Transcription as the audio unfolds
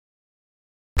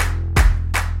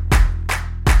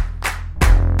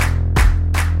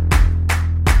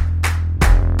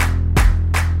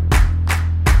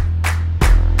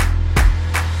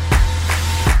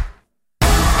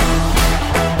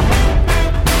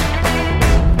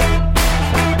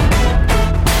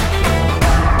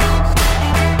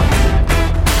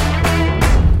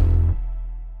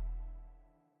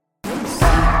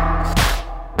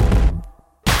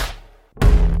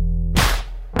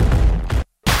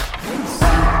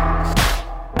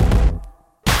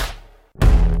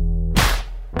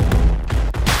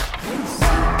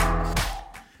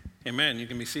Amen. You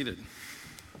can be seated.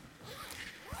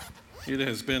 It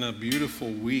has been a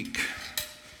beautiful week,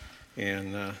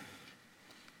 and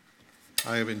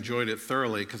I have enjoyed it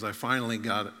thoroughly because I finally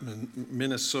got a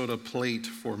Minnesota plate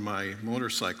for my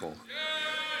motorcycle.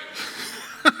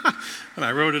 And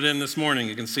I wrote it in this morning.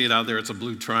 You can see it out there. It's a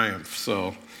blue Triumph.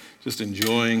 So just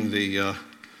enjoying the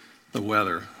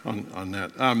weather on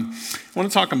that. I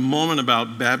want to talk a moment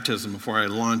about baptism before I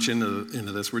launch into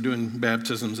this. We're doing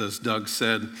baptisms, as Doug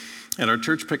said, at our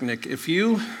church picnic. If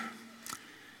you've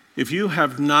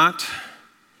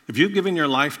given your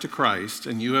life to Christ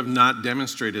and you have not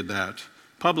demonstrated that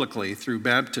publicly through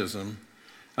baptism,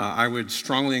 I would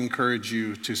strongly encourage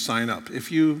you to sign up.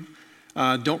 If you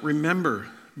don't remember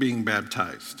being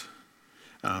baptized,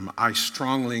 I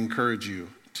strongly encourage you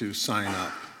to sign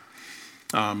up.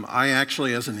 I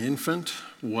actually, as an infant,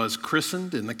 was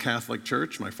christened in the Catholic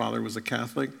Church. My father was a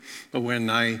Catholic. But when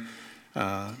I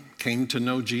came to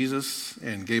know Jesus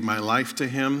and gave my life to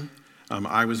him,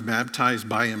 I was baptized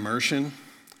by immersion.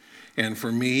 And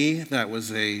for me, that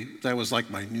was like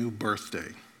my new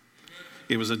birthday.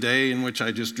 It was a day in which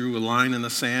I just drew a line in the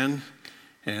sand,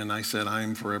 and I said, I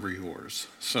am forever yours.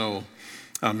 So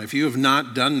if you have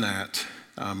not done that,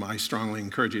 I strongly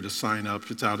encourage you to sign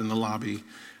up. It's out in the lobby.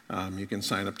 You can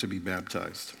sign up to be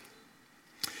baptized.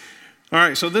 All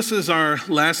right, so this is our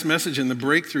last message in the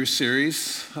Breakthrough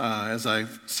series. As I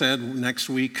said, next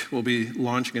week we'll be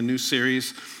launching a new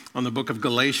series on the book of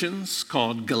Galatians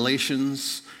called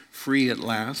Galatians Free at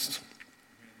Last.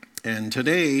 And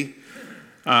today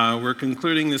we're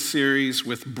concluding this series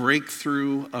with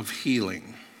Breakthrough of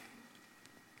Healing.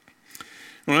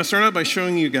 I want to start out by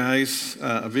showing you guys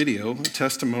a video, a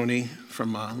testimony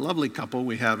from a lovely couple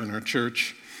we have in our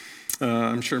church.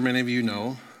 I'm sure many of you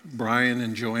know, Brian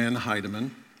and Joanne Heidemann.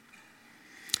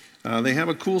 They have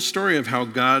a cool story of how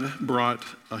God brought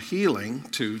a healing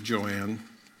to Joanne,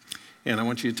 and I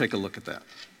want you to take a look at that.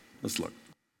 Let's look.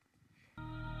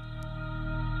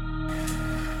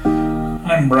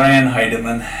 I'm Brian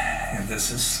Heidemann, and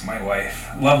this is my wife,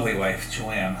 lovely wife,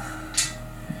 Joanne.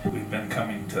 We've been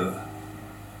coming to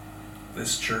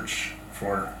this church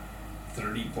for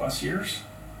 30 plus years.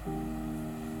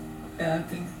 Yeah, I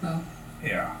think so.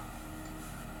 Yeah.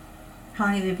 How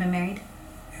long have you been married?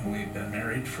 And we've been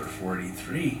married for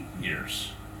 43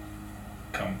 years.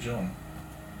 Come June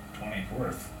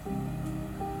 24th.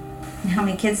 How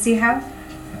many kids do you have?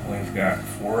 And we've got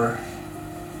 4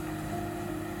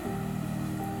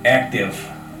 active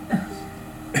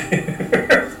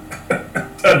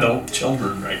adult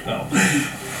children right now.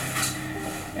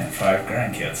 And 5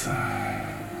 grandkids.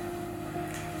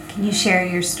 Can you share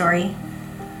your story?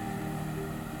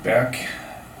 Back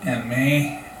in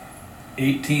May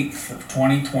 18th of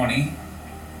 2020,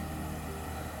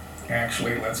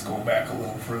 actually let's go back a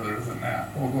little further than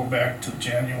that. We'll go back to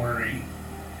January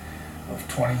of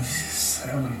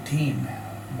 2017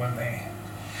 when they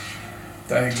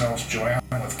diagnosed Joanne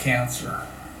with cancer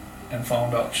and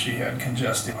found out she had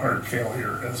congestive heart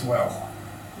failure as well.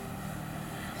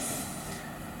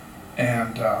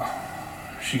 And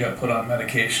she got put on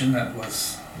medication that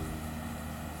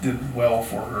did well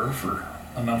for her for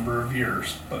a number of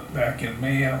years. But back in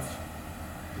May of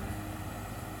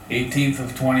 18th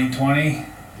of 2020,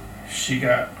 she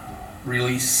got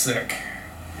really sick,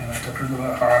 and I took her to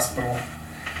the hospital.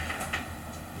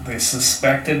 They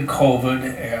suspected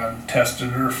COVID and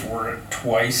tested her for it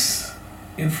twice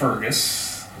in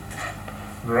Fergus,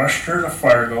 rushed her to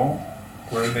Fargo,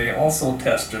 where they also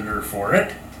tested her for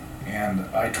it, and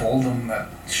I told them that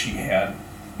she had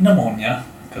pneumonia,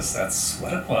 because that's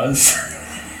what it was.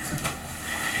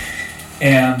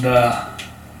 And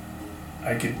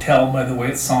I could tell by the way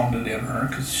it sounded in her,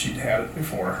 because she'd had it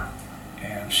before.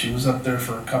 And she was up there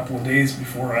for a couple of days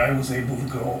before I was able to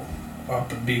go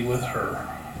up and be with her.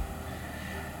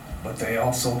 But they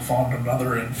also found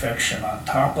another infection on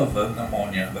top of the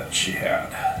pneumonia that she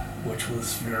had, which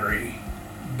was very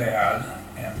bad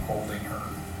and holding her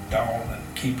down and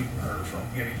keeping her from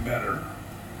getting better.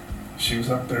 She was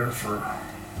up there for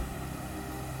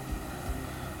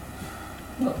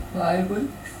What, 5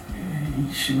 weeks?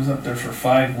 She was up there for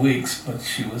 5 weeks, but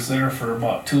she was there for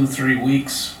about 2-3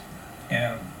 weeks,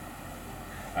 and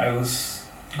I was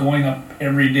going up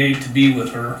every day to be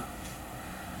with her,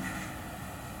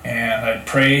 and I'd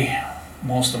pray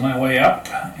most of my way up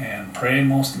and pray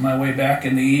most of my way back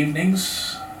in the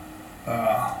evenings.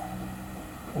 A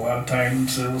lot of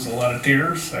times there was a lot of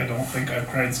tears. I don't think I've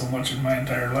cried so much in my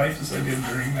entire life as I did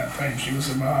during that time she was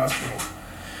in the hospital.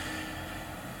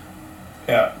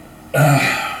 Yeah.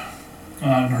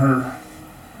 On her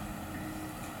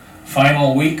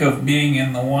final week of being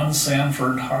in the one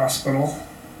Sanford hospital,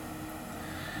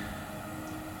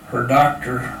 her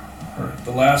doctor, or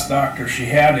the last doctor she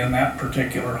had in that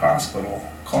particular hospital,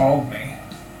 called me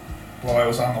while I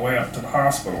was on the way up to the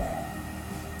hospital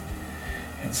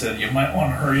and said, you might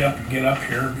want to hurry up and get up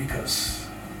here because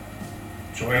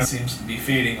Joanne seems to be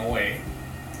fading away.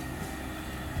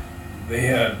 They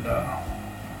had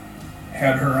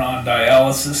had her on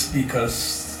dialysis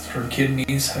because her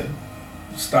kidneys had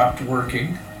stopped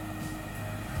working.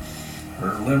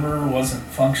 Her liver wasn't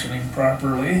functioning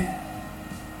properly.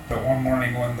 But one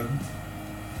morning when the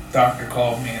doctor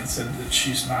called me and said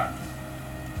that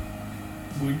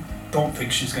we don't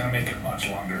think she's going to make it much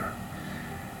longer.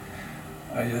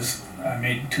 I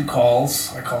made 2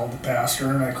 calls. I called the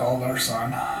pastor and I called our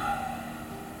son.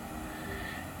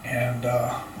 And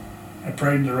I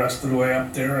prayed the rest of the way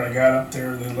up there. I got up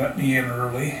there, they let me in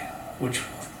early, which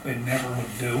they never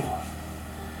would do.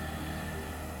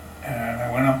 And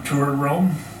I went up to her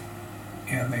room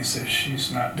and they said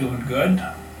she's not doing good.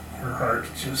 Her heart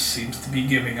just seems to be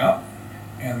giving up.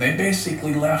 And they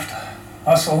basically left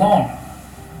us alone.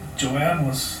 Joanne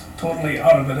was totally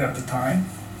out of it at the time.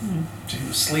 She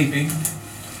was sleeping.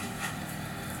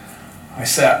 I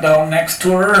sat down next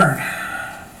to her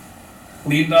and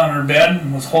leaned on her bed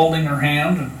and was holding her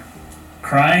hand and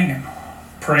crying and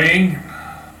praying.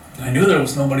 I knew there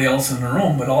was nobody else in the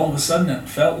room, but all of a sudden it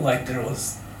felt like there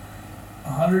was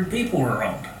 100 people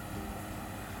around.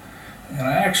 And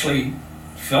I actually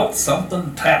felt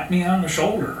something tap me on the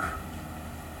shoulder.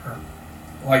 Or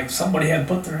like somebody had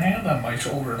put their hand on my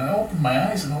shoulder, and I opened my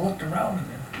eyes and I looked around and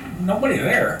there was nobody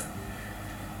there.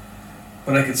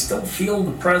 But I could still feel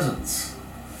the presence,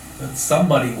 that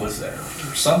somebody was there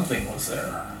or something was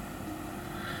there.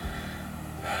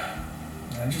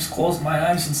 And I just closed my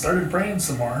eyes and started praying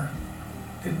some more.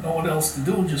 Didn't know what else to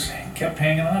do, just kept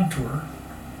hanging on to her.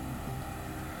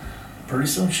 Pretty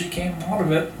soon she came out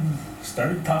of it and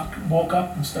started talking, woke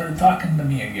up and started talking to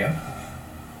me again.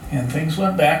 And things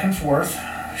went back and forth.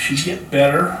 She'd get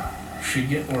better, she'd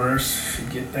get worse, she'd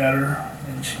get better,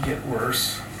 and she'd get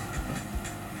worse.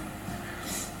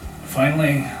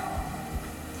 Finally,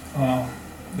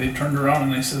 they turned around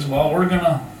and they says, well, we're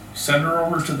gonna send her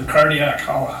over to the cardiac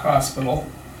hospital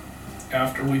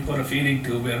after we put a feeding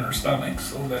tube in her stomach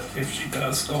so that if she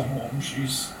does go home,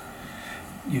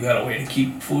 you got a way to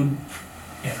keep food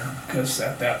in her, because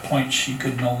at that point she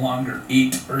could no longer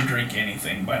eat or drink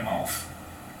anything by mouth.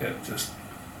 It just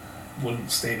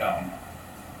wouldn't stay down.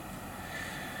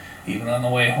 Even on the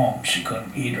way home, she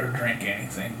couldn't eat or drink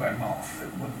anything by mouth.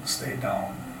 It wouldn't stay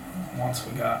down. Once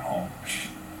we got home,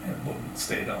 it wouldn't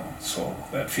stay down. So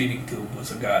that feeding tube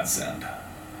was a godsend.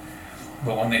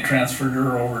 But when they transferred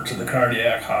her over to the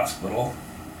cardiac hospital,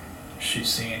 she's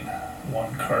seen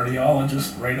one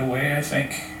cardiologist right away, I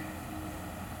think.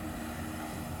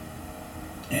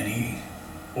 And he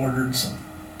ordered some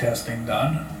testing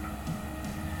done.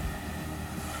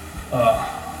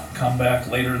 Come back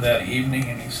later that evening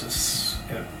and he says,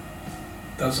 it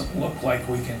doesn't look like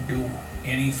we can do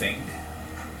anything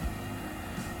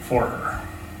for her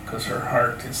because her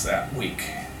heart is that weak.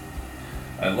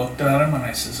 I looked at him and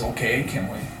I says, okay,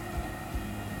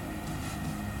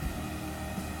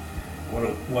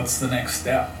 what's the next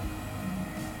step?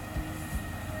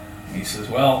 He says,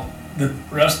 well, the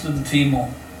rest of the team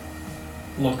will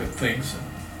look at things and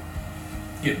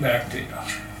get back to you.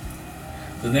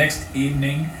 The next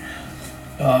evening,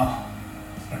 a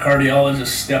cardiologist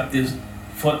stepped his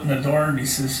foot in the door and he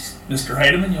says, Mr.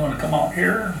 Heidemann, you want to come out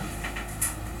here?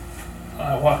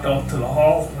 I walked out to the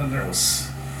hall and there was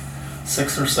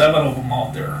 6 or 7 of them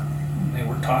out there. And they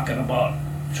were talking about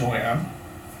Joanne,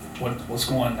 what was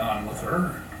going on with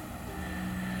her.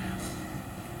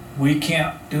 We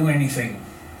can't do anything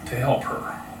to help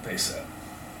her, they said.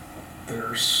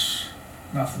 There's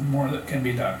nothing more that can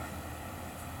be done.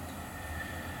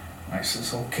 I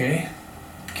says, okay,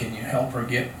 can you help her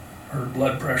get her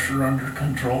blood pressure under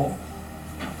control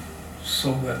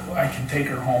so that I can take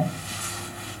her home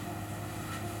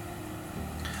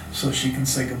so she can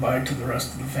say goodbye to the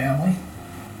rest of the family?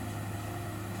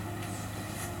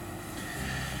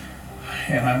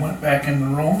 And I went back in the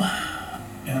room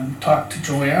and talked to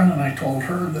Joanne, and I told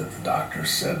her that the doctor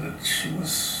said that she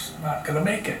was not going to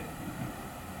make it.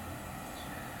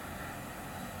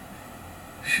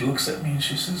 She looks at me and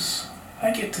she says,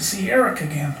 I get to see Eric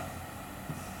again.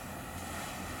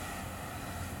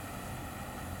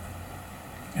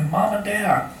 And Mom and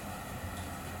Dad.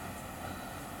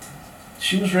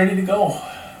 She was ready to go.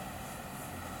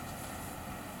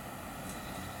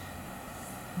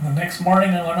 And the next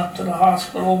morning I went up to the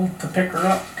hospital to pick her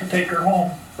up, to take her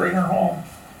home, bring her home.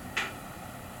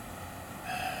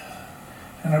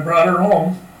 And I brought her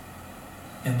home.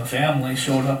 in the family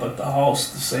showed up at the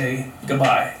house to say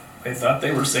goodbye. They thought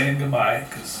they were saying goodbye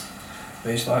because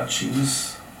they thought she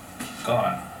was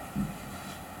gone.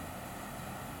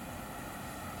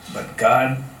 But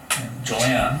God and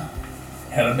Joanne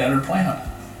had a better plan.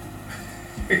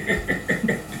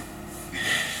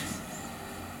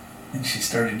 And she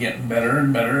started getting better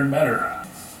and better and better.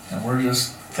 And we're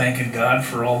just thanking God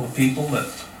for all the people that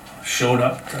showed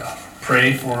up to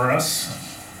pray for us, and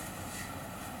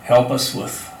help us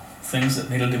with things that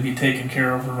needed to be taken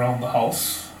care of around the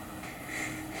house.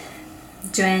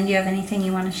 Joanne, do you have anything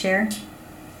you want to share?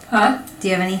 Huh? Do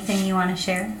you have anything you want to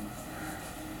share?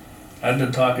 I've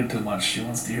been talking too much. She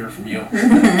wants to hear from you.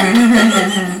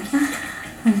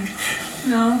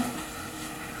 No.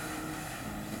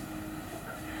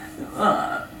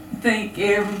 Thank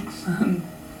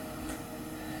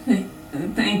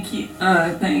you.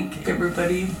 Thank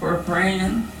everybody for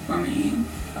praying for me.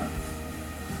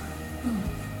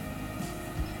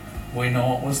 We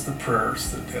know it was the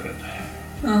prayers that did it.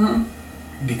 Uh-huh.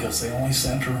 Because they only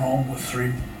sent her home with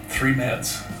three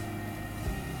meds.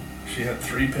 She had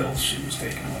 3 pills she was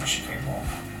taking when she came home.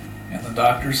 And the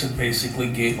doctors had basically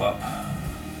gave up.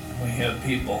 We had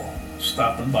people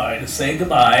stopping by to say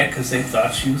goodbye because they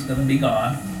thought she was going to be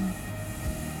gone.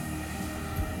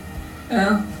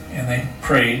 Yeah. And they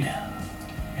prayed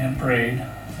and prayed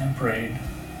and prayed.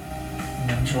 And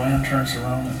then Joanne turns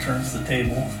around and turns the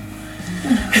table.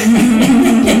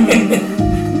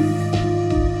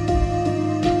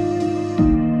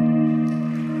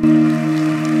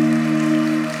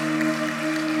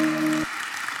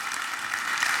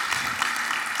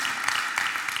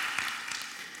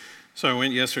 So I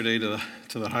went yesterday to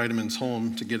the Heidemann's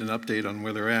home to get an update on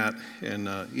where they're at. And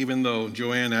even though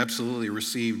Joanne absolutely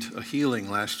received a healing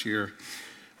last year,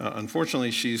 unfortunately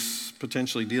she's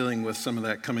potentially dealing with some of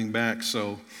that coming back.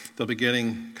 So they'll be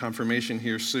getting confirmation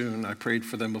here soon. I prayed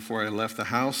for them before I left the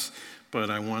house, but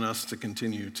I want us to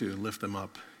continue to lift them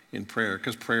up in prayer,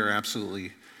 because prayer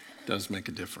absolutely does make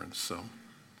a difference. So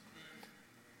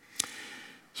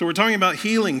we're talking about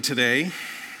healing today.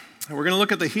 We're going to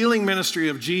look at the healing ministry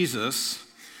of Jesus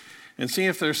and see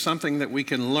if there's something that we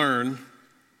can learn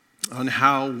on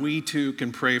how we too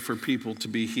can pray for people to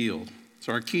be healed.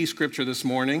 So our key scripture this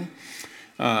morning,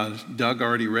 Doug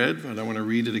already read, but I want to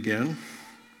read it again.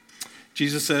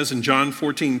 Jesus says in John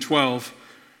 14:12,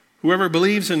 "Whoever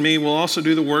believes in me will also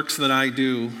do the works that I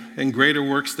do, and greater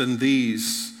works than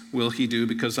these will he do,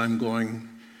 because I'm going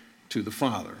to the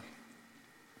Father."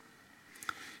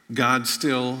 God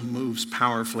still moves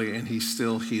powerfully, and he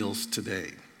still heals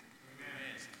today.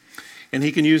 And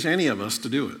he can use any of us to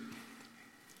do it,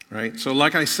 right? So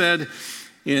like I said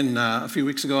a few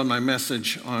weeks ago in my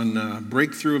message on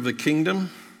breakthrough of the kingdom,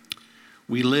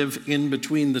 we live in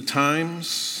between the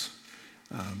times,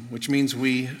 which means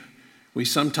we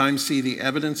sometimes see the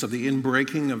evidence of the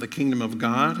inbreaking of the kingdom of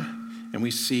God, and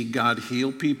we see God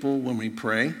heal people when we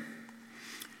pray.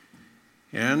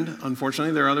 And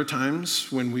unfortunately, there are other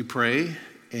times when we pray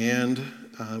and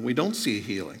we don't see a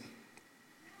healing.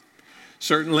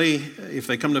 Certainly, if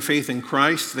they come to faith in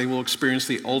Christ, they will experience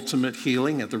the ultimate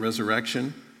healing at the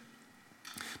resurrection.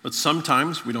 But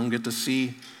sometimes we don't get to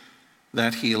see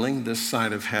that healing this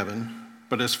side of heaven.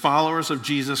 But as followers of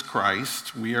Jesus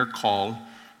Christ, we are called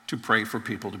to pray for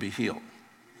people to be healed.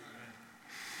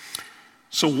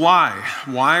 So why?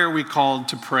 Why are we called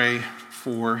to pray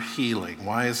for healing?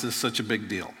 Why is this such a big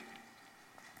deal?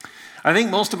 I think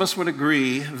most of us would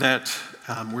agree that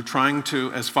we're trying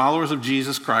to, as followers of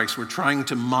Jesus Christ, we're trying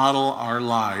to model our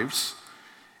lives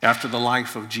after the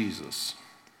life of Jesus.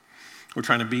 We're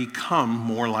trying to become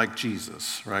more like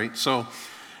Jesus, right? So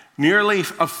nearly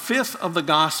a fifth of the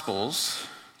Gospels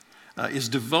is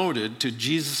devoted to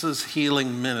Jesus'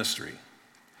 healing ministry.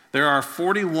 There are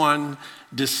 41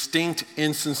 distinct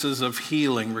instances of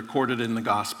healing recorded in the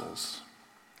Gospels.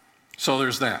 So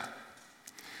there's that.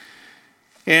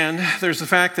 And there's the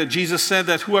fact that Jesus said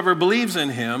that whoever believes in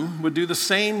him would do the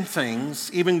same things,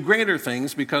 even greater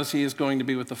things, because he is going to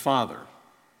be with the Father.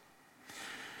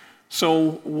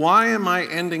 So why am I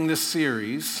ending this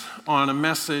series on a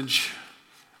message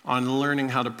on learning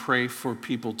how to pray for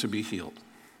people to be healed?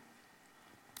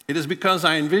 It is because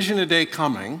I envision a day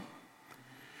coming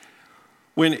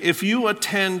when, if you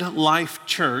attend Life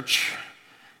Church,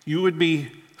 you would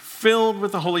be filled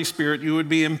with the Holy Spirit. You would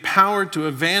be empowered to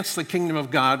advance the kingdom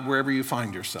of God wherever you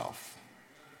find yourself.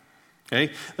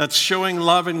 Okay? That's showing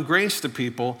love and grace to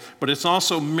people, but it's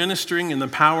also ministering in the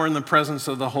power and the presence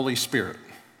of the Holy Spirit.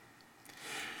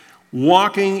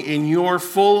 Walking in your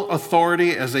full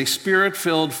authority as a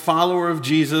Spirit-filled follower of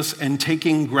Jesus and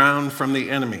taking ground from the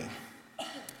enemy.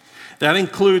 That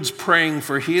includes praying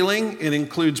for healing. It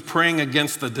includes praying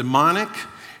against the demonic.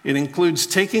 It includes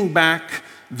taking back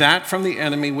that from the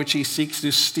enemy which he seeks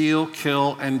to steal,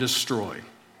 kill, and destroy.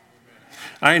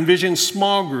 I envision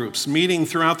small groups meeting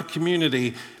throughout the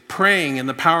community, praying in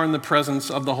the power and the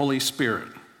presence of the Holy Spirit.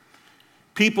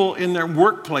 People in their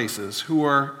workplaces who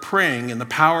are praying in the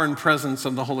power and presence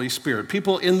of the Holy Spirit.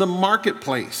 People in the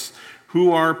marketplace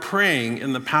who are praying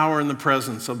in the power and the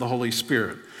presence of the Holy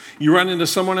Spirit. You run into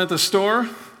someone at the store,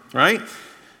 right?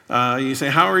 You say,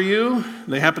 "How are you?"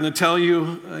 They happen to tell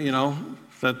you,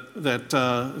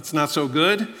 that it's not so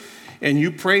good, and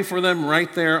you pray for them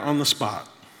right there on the spot,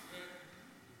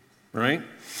 right?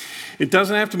 It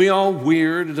doesn't have to be all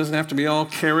weird. It doesn't have to be all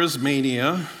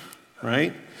charismania,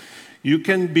 right? You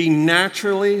can be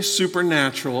naturally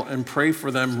supernatural and pray for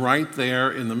them right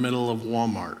there in the middle of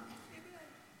Walmart.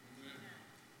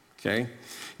 Okay?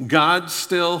 God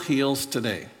still heals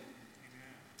today.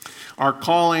 Our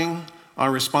calling,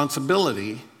 our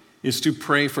responsibility is to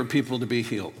pray for people to be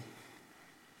healed.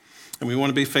 And we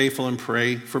want to be faithful and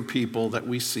pray for people that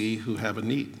we see who have a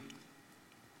need.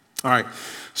 All right,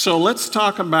 so let's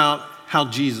talk about how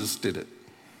Jesus did it,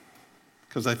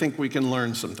 because I think we can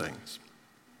learn some things.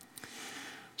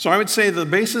 So I would say the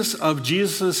basis of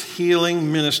Jesus'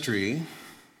 healing ministry,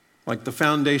 like the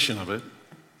foundation of it,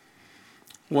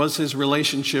 was his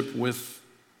relationship with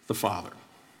the Father.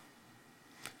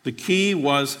 The key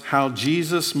was how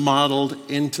Jesus modeled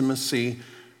intimacy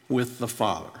with the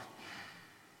Father.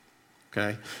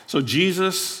 Okay? So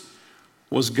Jesus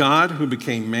was God who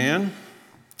became man.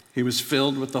 He was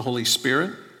filled with the Holy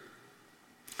Spirit.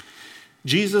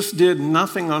 Jesus did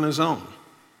nothing on his own.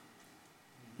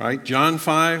 Right? John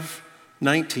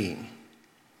 5:19.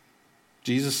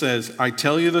 Jesus says, "I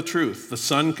tell you the truth, the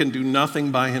Son can do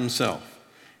nothing by himself.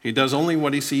 He does only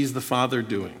what he sees the Father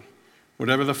doing.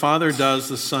 Whatever the Father does,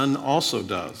 the Son also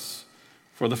does.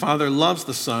 For the Father loves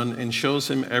the Son and shows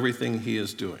him everything he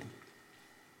is doing."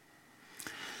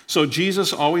 So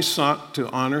Jesus always sought to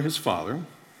honor his Father.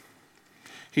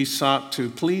 He sought to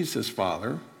please his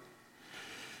Father.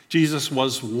 Jesus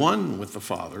was one with the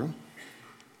Father.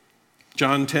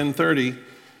 John 10:30,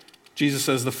 Jesus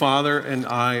says, "The Father and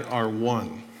I are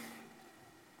one."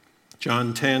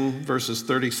 John 10, verses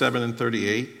 37 and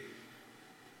 38,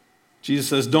 Jesus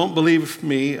says, "Don't believe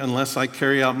me unless I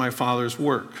carry out my Father's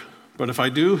work. But if I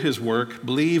do his work,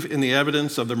 believe in the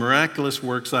evidence of the miraculous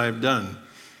works I have done,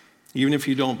 even if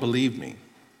you don't believe me.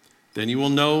 Then you will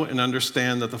know and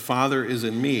understand that the Father is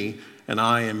in me and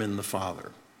I am in the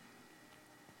Father."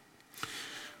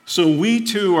 So we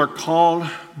too are called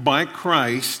by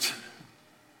Christ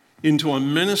into a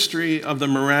ministry of the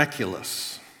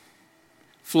miraculous,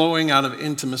 flowing out of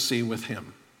intimacy with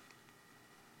him.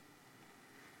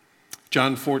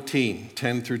 John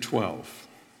 14:10 through 12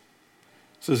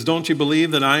 says, "Don't you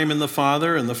believe that I am in the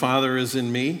Father and the Father is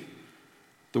in me?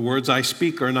 The words I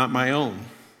speak are not my own,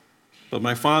 but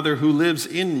my Father who lives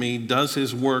in me does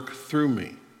his work through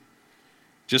me.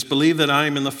 Just believe that I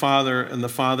am in the Father and the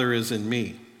Father is in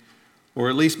me. Or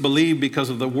at least believe because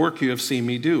of the work you have seen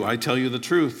me do. I tell you the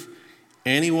truth.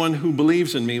 Anyone who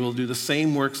believes in me will do the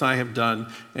same works I have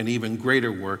done and even greater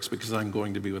works because I'm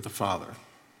going to be with the Father."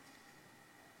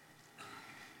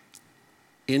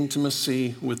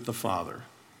 Intimacy with the Father.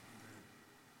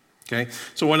 Okay?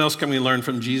 So what else can we learn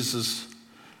from Jesus'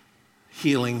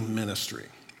 healing ministry?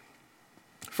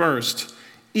 First,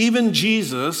 even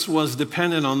Jesus was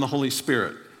dependent on the Holy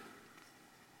Spirit.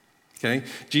 Okay?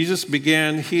 Jesus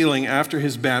began healing after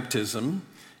his baptism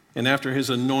and after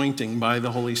his anointing by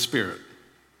the Holy Spirit.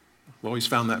 I've always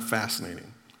found that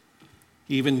fascinating.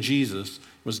 Even Jesus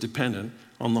was dependent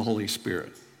on the Holy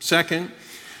Spirit. Second,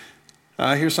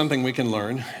 here's something we can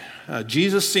learn.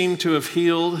 Jesus seemed to have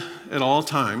healed at all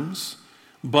times,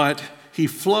 but he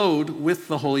flowed with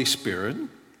the Holy Spirit,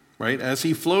 right? As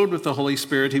he flowed with the Holy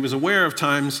Spirit, he was aware of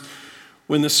times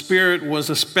when the Spirit was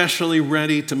especially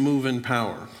ready to move in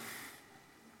power,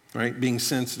 right? Being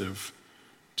sensitive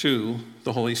to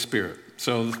the Holy Spirit.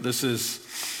 So this is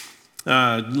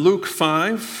Luke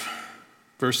 5,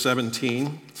 verse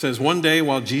 17. It says, "One day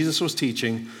while Jesus was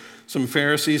teaching, some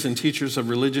Pharisees and teachers of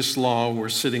religious law were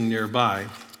sitting nearby.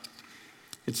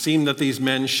 It seemed that these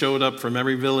men showed up from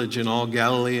every village in all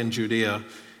Galilee and Judea,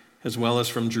 as well as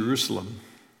from Jerusalem.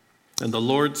 And the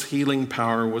Lord's healing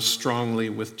power was strongly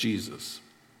with Jesus."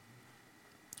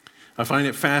 I find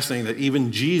it fascinating that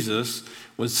even Jesus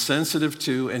was sensitive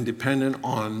to and dependent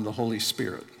on the Holy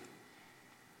Spirit.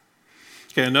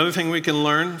 Okay, another thing we can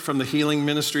learn from the healing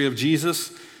ministry of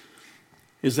Jesus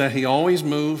is that he always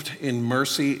moved in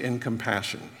mercy and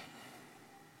compassion.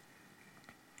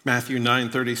 Matthew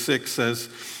 9:36 says,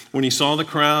 when he saw the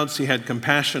crowds, he had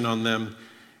compassion on them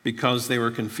because they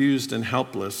were confused and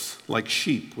helpless, like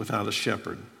sheep without a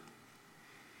shepherd.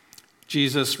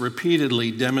 Jesus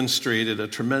repeatedly demonstrated a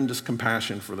tremendous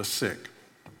compassion for the sick.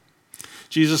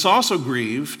 Jesus also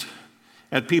grieved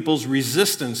at people's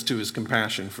resistance to his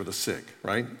compassion for the sick,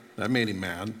 right? That made him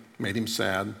mad, made him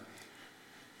sad.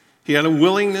 He had a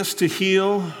willingness to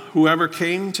heal whoever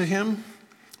came to him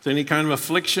with any kind of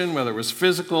affliction, whether it was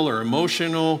physical or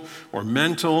emotional or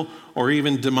mental or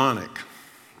even demonic.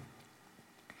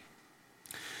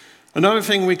 Another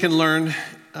thing we can learn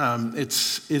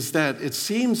is that it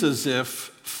seems as if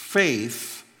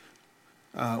faith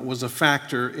was a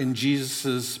factor in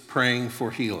Jesus' praying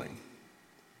for healing.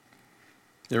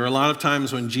 There were a lot of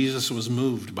times when Jesus was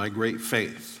moved by great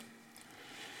faith.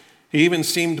 He even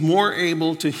seemed more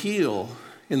able to heal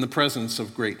in the presence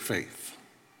of great faith.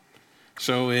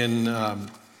 So in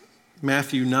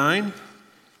Matthew 9,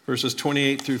 verses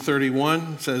 28 through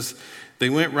 31, it says, they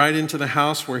went right into the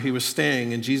house where he was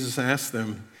staying, and Jesus asked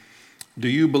them, do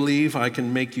you believe I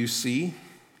can make you see?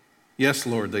 Yes,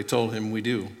 Lord, they told him, we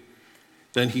do.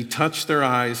 Then he touched their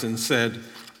eyes and said,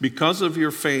 because of your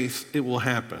faith, it will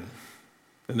happen.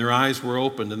 And their eyes were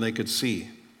opened and they could see.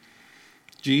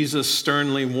 Jesus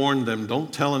sternly warned them,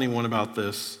 don't tell anyone about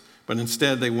this, but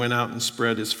instead they went out and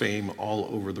spread his fame all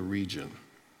over the region.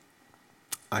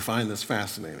 I find this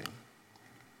fascinating.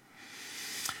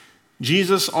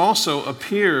 Jesus also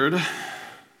appeared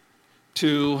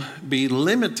to be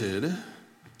limited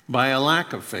by a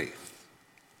lack of faith,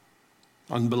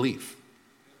 unbelief.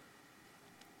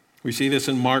 We see this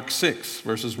in Mark 6,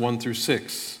 verses 1 through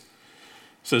 6.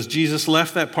 It says, Jesus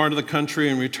left that part of the country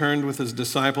and returned with his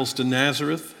disciples to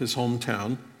Nazareth, his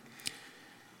hometown.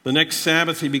 The next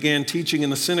Sabbath he began teaching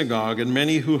in the synagogue, and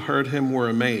many who heard him were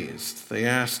amazed. They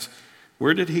asked,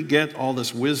 where did he get all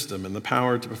this wisdom and the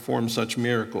power to perform such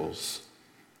miracles?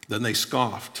 Then they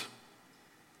scoffed.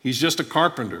 He's just a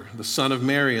carpenter, the son of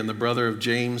Mary and the brother of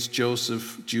James,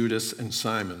 Joseph, Judas, and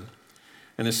Simon.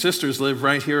 And his sisters live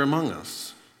right here among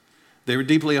us. They were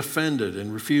deeply offended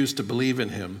and refused to believe in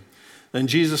him. Then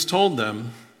Jesus told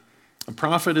them, a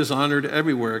prophet is honored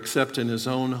everywhere except in his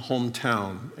own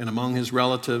hometown and among his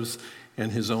relatives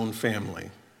and his own family.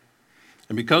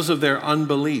 And because of their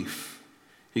unbelief,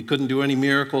 he couldn't do any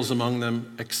miracles among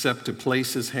them except to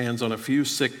place his hands on a few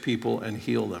sick people and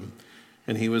heal them.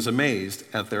 And he was amazed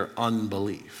at their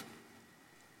unbelief.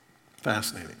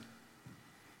 Fascinating.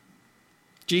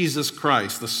 Jesus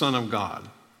Christ, the Son of God,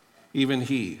 even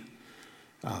he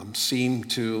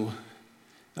seemed to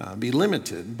be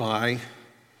limited by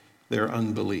their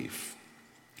unbelief.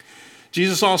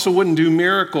 Jesus also wouldn't do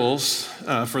miracles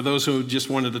for those who just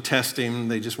wanted to test him.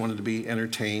 They just wanted to be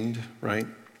entertained, right?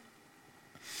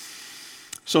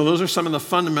 So those are some of the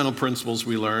fundamental principles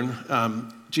we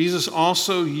learn. Jesus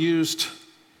also used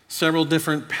several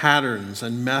different patterns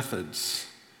and methods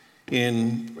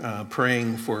in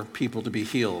praying for people to be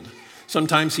healed.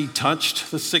 Sometimes he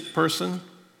touched the sick person.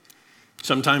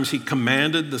 Sometimes he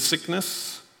commanded the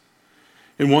sickness.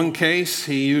 In one case,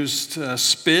 he used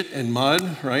spit and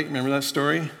mud, right? Remember that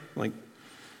story?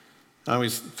 I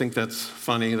always think that's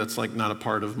funny. That's not a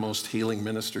part of most healing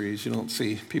ministries. You don't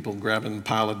see people grabbing a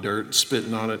pile of dirt,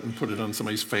 spitting on it, and put it on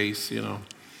somebody's face,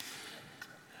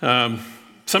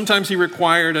 Sometimes he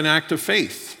required an act of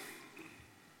faith.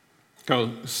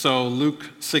 So Luke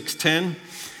 6:10,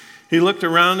 he looked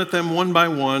around at them one by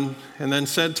one and then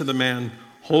said to the man,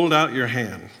 hold out your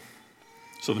hand.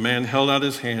 So the man held out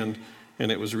his hand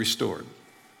and it was restored.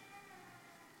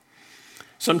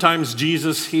 Sometimes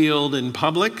Jesus healed in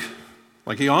public,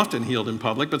 like he often healed in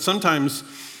public, but sometimes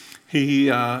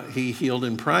he healed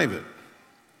in private,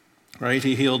 right?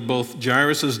 He healed both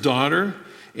Jairus' daughter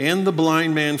and the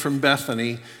blind man from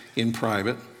Bethany in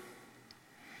private.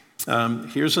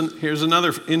 Here's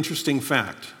another interesting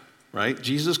fact, right?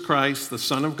 Jesus Christ, the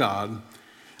Son of God,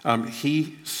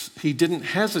 he didn't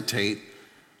hesitate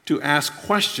to ask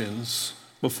questions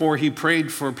before he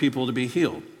prayed for people to be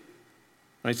healed,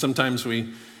 right? Sometimes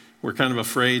we're kind of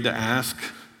afraid to ask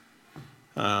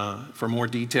for more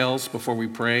details before we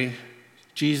pray.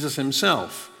 Jesus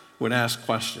himself would ask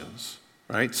questions,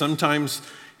 right? Sometimes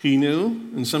he knew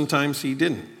and sometimes he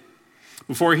didn't.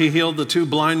 Before he healed the two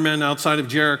blind men outside of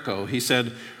Jericho, he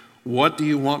said, what do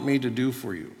you want me to do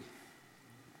for you?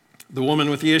 The woman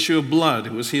with the issue of blood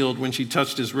who was healed when she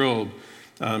touched his robe,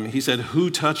 he said, who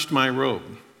touched my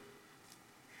robe?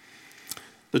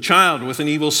 The child with an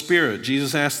evil spirit,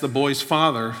 Jesus asked the boy's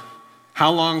father,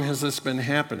 how long has this been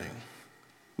happening?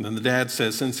 And then the dad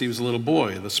says, since he was a little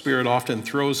boy, the spirit often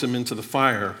throws him into the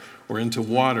fire or into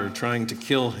water trying to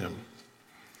kill him.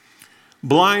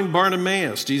 Blind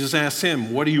Bartimaeus, Jesus asked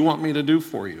him, what do you want me to do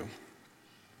for you?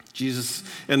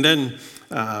 And then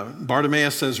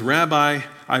Bartimaeus says, Rabbi,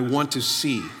 I want to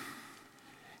see.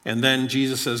 And then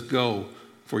Jesus says, go,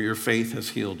 for your faith has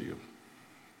healed you.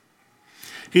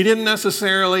 He didn't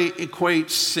necessarily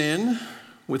equate sin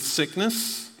with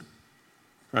sickness,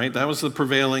 right? That was the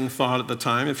prevailing thought at the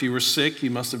time. If you were sick,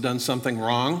 you must have done something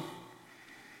wrong.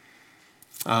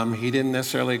 He didn't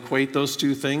necessarily equate those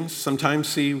two things.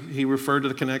 Sometimes he referred to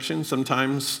the connection.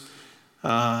 Sometimes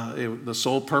the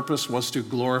sole purpose was to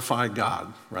glorify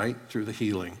God, right, through the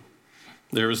healing.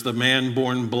 There was the man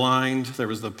born blind. There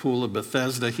was the pool of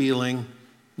Bethesda healing.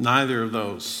 Neither of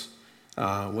those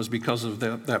was because of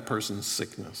that person's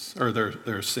sickness or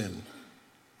their sin.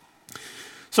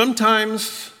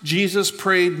 Sometimes Jesus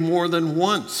prayed more than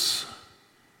once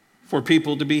for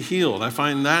people to be healed. I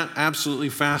find that absolutely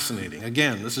fascinating.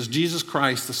 Again, this is Jesus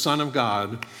Christ, the Son of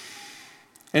God,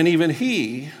 and even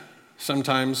he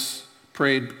sometimes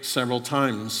prayed several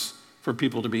times for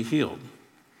people to be healed.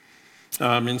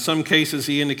 In some cases,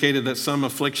 he indicated that some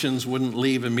afflictions wouldn't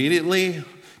leave immediately,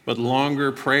 but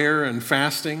longer prayer and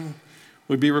fasting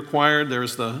would be required.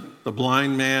 There's the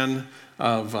blind man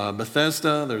of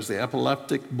Bethesda. There's the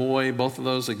epileptic boy. Both of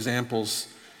those examples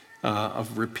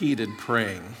of repeated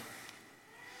praying.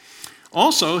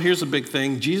 Also, here's a big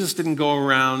thing. Jesus didn't go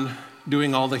around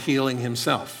doing all the healing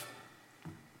himself.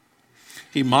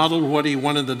 He modeled what he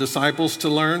wanted the disciples to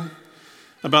learn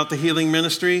about the healing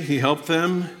ministry. He helped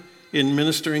them in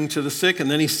ministering to the sick,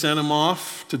 and then he sent them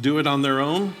off to do it on their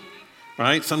own,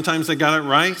 right? Sometimes they got it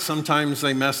right. Sometimes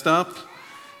they messed up.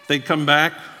 They'd come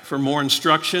back for more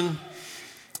instruction.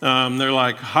 They're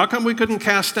like, how come we couldn't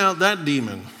cast out that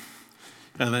demon?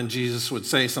 And then Jesus would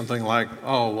say something like,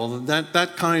 oh, well,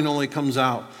 that kind only comes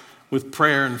out with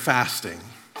prayer and fasting.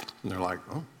 And they're like,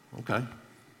 oh, okay,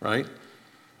 right?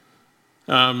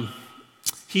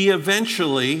 He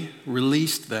eventually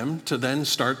released them to then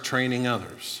start training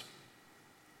others.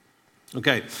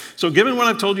 Okay, so given what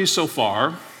I've told you so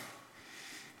far,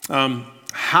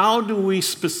 how do we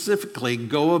specifically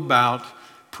go about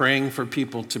praying for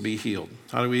people to be healed?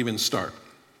 How do we even start?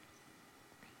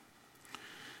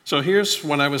 So here's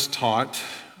what I was taught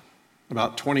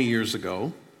about 20 years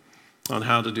ago on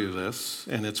how to do this,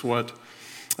 and it's what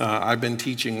I've been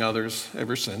teaching others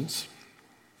ever since.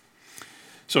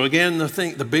 So again,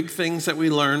 the big things that we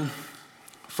learn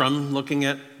from looking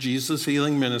at Jesus'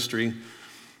 healing ministry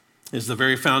is the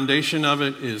very foundation of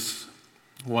it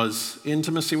was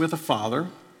intimacy with the Father,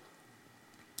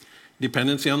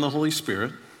 dependency on the Holy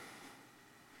Spirit.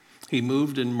 He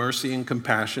moved in mercy and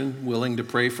compassion, willing to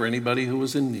pray for anybody who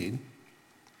was in need.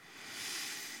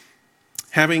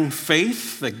 Having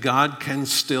faith that God can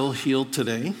still heal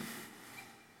today.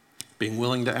 Being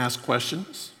willing to ask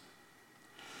questions.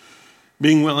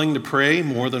 Being willing to pray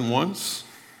more than once.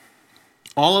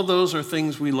 All of those are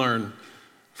things we learn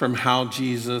from how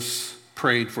Jesus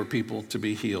prayed for people to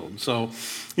be healed. So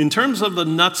in terms of the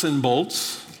nuts and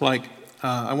bolts,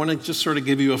 I want to just sort of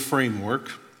give you a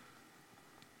framework,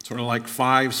 sort of like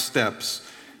 5 steps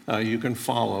you can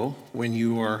follow when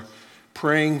you are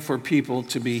praying for people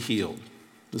to be healed.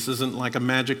 This isn't like a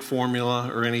magic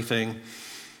formula or anything,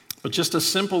 but just a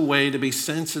simple way to be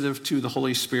sensitive to the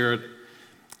Holy Spirit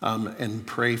and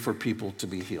pray for people to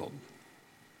be healed.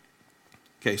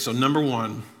 Okay, so number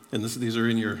 1, and these are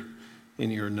in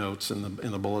your notes in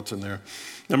the bulletin there.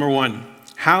 Number 1,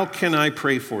 how can I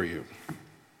pray for you?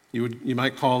 You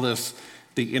might call this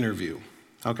the interview.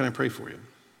 How can I pray for you?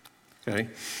 Okay,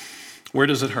 where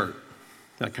does it hurt?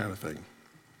 That kind of thing.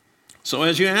 So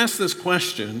as you ask this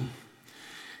question,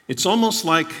 it's almost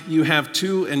like you have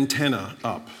 2 antennae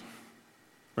up,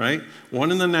 right?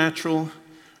 One in the natural,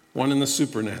 one in the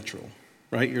supernatural,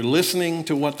 right? You're listening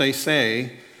to what they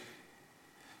say,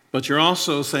 but you're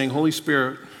also saying, Holy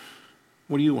Spirit,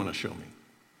 what do you want to show me?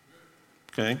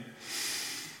 Okay?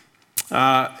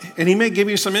 And he may give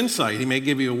you some insight. He may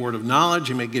give you a word of knowledge.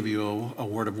 He may give you a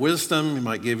word of wisdom. He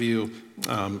might give you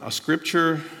a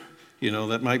scripture,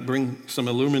 that might bring some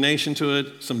illumination to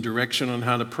it, some direction on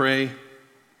how to pray.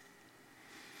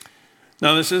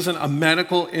 Now, this isn't a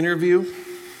medical interview,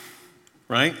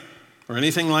 right? Or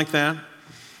anything like that.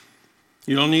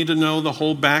 You don't need to know the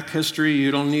whole back history. You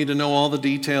don't need to know all the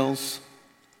details.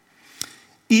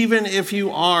 Even if you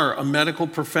are a medical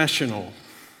professional,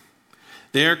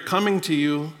 they're coming to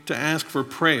you to ask for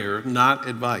prayer, not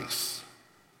advice.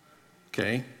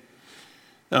 Okay?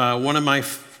 One of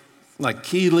my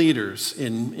key leaders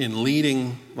in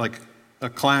leading a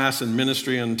class and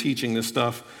ministry and teaching this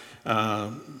stuff,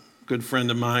 good friend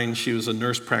of mine, she was a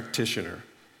nurse practitioner.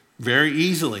 very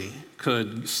easily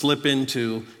could slip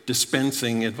into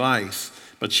dispensing advice,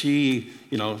 but she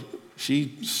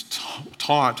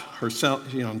taught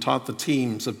herself, and taught the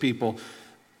teams of people.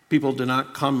 People do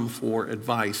not come for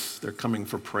advice, they're coming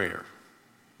for prayer,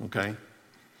 okay?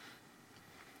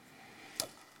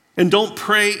 And don't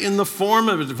pray in the form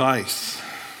of advice.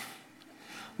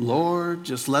 Lord,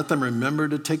 just let them remember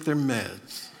to take their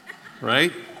meds,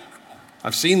 right?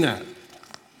 I've seen that.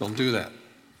 Don't do that,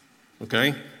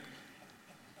 okay?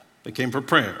 They came for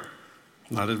prayer,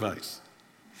 not advice.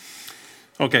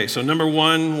 Okay, so number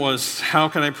one was, how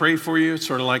can I pray for you? It's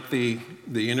sort of like the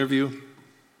interview.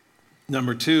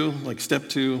 Number two, like step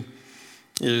two,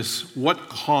 is what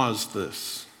caused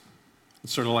this?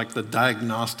 It's sort of like the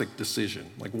diagnostic decision.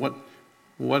 Like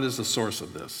what is the source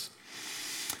of this?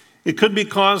 It could be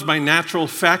caused by natural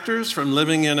factors from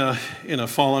living in a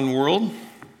fallen world.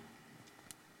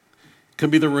 It could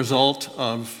be the result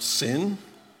of sin,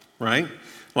 right?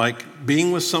 Like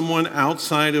being with someone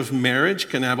outside of marriage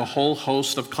can have a whole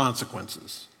host of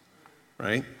consequences,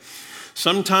 right?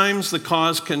 Sometimes the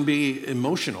cause can be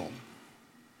emotional,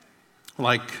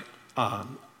 like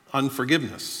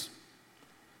unforgiveness.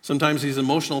 Sometimes these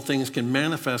emotional things can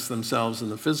manifest themselves in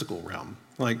the physical realm.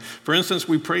 Like, for instance,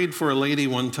 we prayed for a lady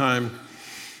one time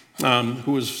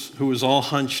who was all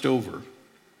hunched over.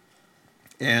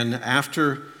 And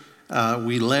after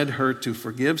we led her to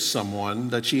forgive someone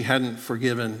that she hadn't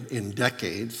forgiven in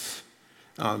decades,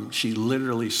 she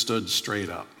literally stood straight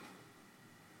up.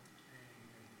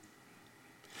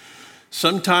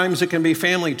 Sometimes it can be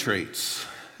family traits,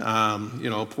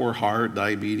 poor heart,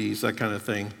 diabetes, that kind of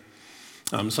thing.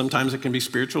 Sometimes it can be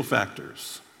spiritual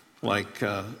factors, like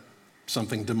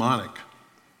something demonic.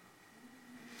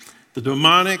 The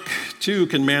demonic, too,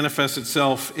 can manifest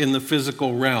itself in the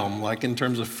physical realm, like in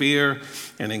terms of fear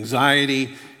and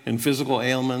anxiety and physical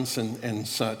ailments and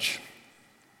such.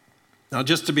 Now,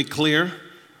 just to be clear,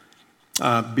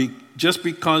 just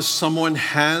because someone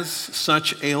has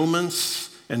such ailments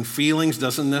and feelings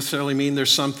doesn't necessarily mean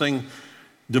there's something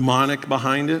demonic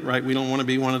behind it, right? We don't want to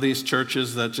be one of these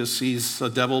churches that just sees a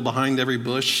devil behind every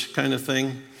bush kind of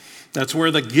thing. That's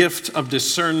where the gift of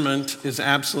discernment is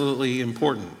absolutely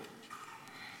important.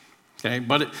 Okay,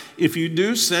 but if you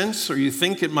do sense or you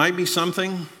think it might be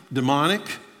something demonic,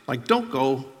 like don't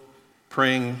go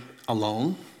praying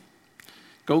alone.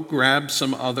 Go grab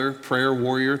some other prayer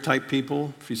warrior type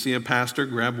people. If you see a pastor,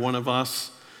 grab one of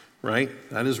us, right?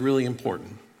 That is really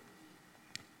important.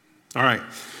 All right.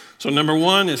 So number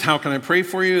one is, how can I pray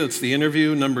for you? It's the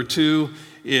interview. Number two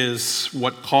is,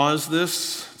 what caused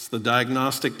this? It's the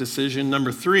diagnostic decision.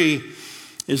 Number three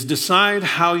is, decide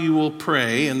how you will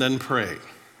pray and then pray.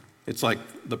 It's like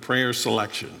the prayer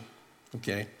selection,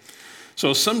 okay?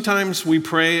 So sometimes we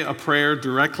pray a prayer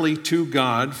directly to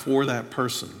God for that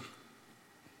person.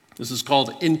 This is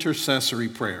called intercessory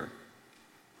prayer,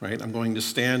 right? I'm going to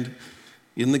stand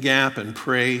in the gap and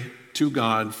pray to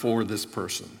God for this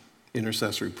person.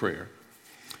 Intercessory prayer.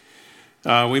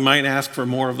 We might ask for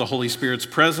more of the Holy Spirit's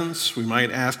presence. We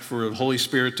might ask for the Holy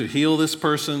Spirit to heal this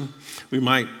person. We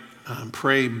might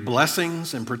pray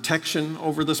blessings and protection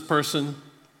over this person.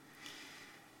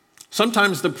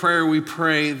 Sometimes the prayer we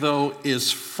pray, though,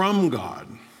 is from God,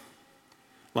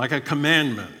 like a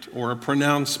commandment or a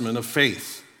pronouncement of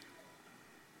faith.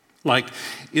 Like,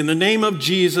 in the name of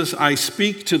Jesus, I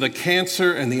speak to the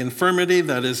cancer and the infirmity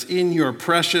that is in your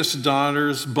precious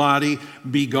daughter's body,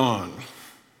 be gone.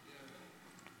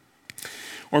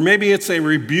 Or maybe it's a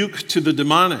rebuke to the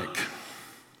demonic.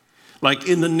 Like,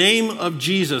 in the name of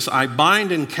Jesus, I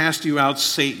bind and cast you out,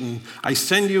 Satan. I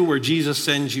send you where Jesus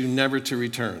sends you, never to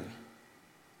return.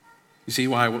 You see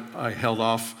why I held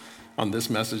off on this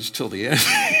message till the end?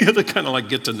 You have to kind of like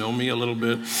get to know me a little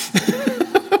bit.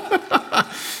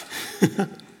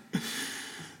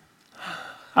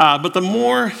 But the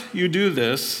more you do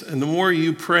this and the more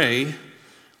you pray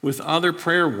with other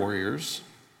prayer warriors,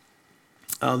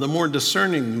 the more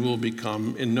discerning you will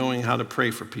become in knowing how to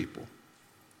pray for people.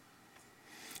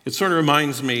 It sort of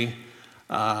reminds me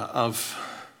of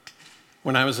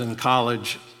when I was in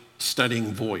college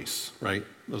studying voice, right?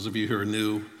 Those of you who are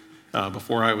new,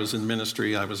 before I was in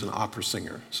ministry, I was an opera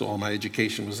singer. So all my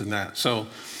education was in that. So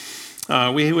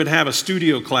we would have a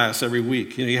studio class every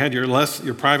week. You had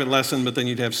your private lesson, but then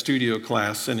you'd have studio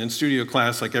class. And in studio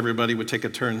class, like, everybody would take a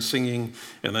turn singing,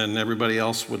 and then everybody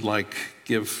else would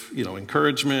give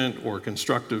encouragement or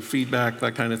constructive feedback,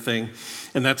 that kind of thing.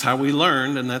 And that's how we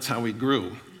learned, and that's how we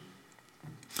grew.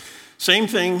 Same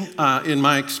thing in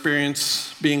my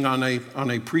experience being on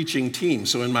a preaching team.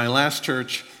 So in my last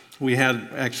church, we had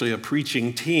actually a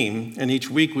preaching team, and each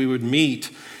week we would meet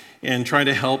and try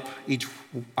to help each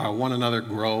one another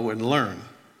grow and learn,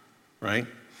 right?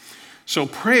 So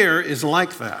prayer is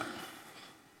like that.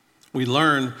 We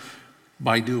learn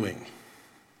by doing,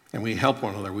 and we help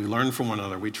one another. We learn from one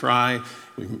another. We try,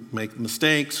 we make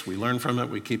mistakes, we learn from it,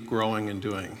 we keep growing and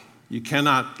doing. You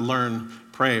cannot learn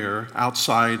prayer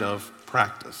outside of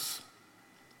practice.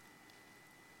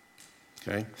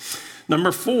 Okay?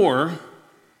 Number 4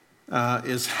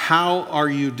 is how are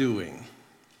you doing?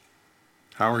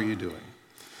 How are you doing?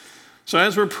 So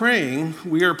as we're praying,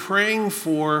 we are praying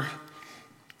for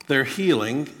their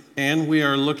healing, and we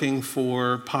are looking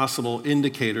for possible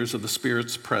indicators of the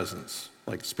Spirit's presence,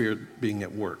 like Spirit being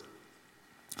at work.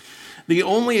 The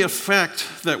only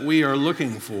effect that we are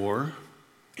looking for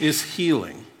is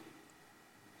healing.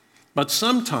 But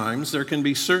sometimes there can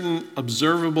be certain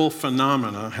observable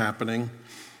phenomena happening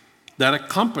that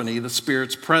accompany the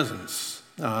Spirit's presence,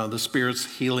 the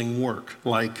Spirit's healing work,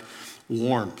 like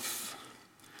warmth,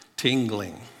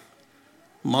 tingling,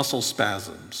 muscle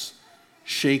spasms,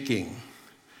 shaking,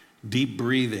 deep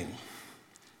breathing,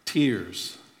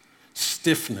 tears,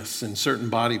 stiffness in certain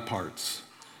body parts,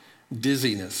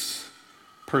 dizziness,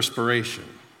 perspiration.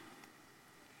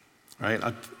 Right?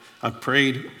 I've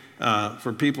prayed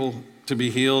for people to be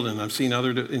healed, and I've seen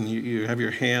and you have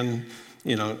your hand,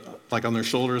 like on their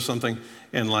shoulder or something,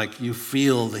 and like you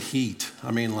feel the heat.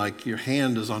 I mean, like your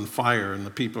hand is on fire, and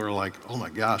the people are like, oh my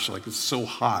gosh, like it's so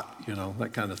hot,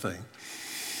 that kind of thing.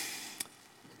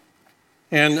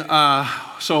 And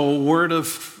so a word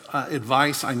of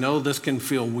advice, I know this can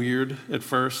feel weird at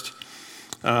first,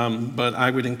 but I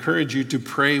would encourage you to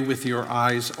pray with your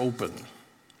eyes open.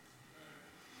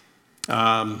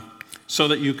 So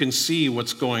that you can see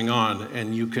what's going on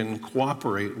and you can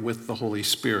cooperate with the Holy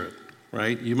Spirit,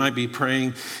 right? You might be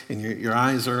praying and your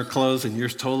eyes are closed and you're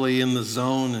totally in the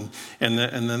zone, and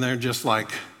then they're just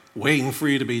like waiting for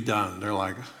you to be done. They're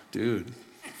like, dude,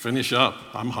 finish up.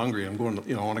 I'm hungry. I'm going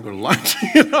to, I want to go to lunch.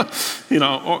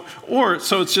 Or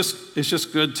so it's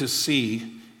just good to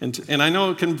see. And I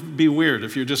know it can be weird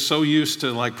if you're just so used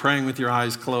to like praying with your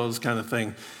eyes closed kind of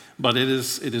thing. But it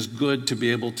is good to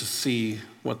be able to see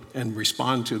what and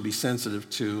respond to, be sensitive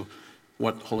to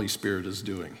what Holy Spirit is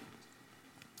doing.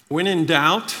 When in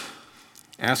doubt,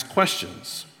 ask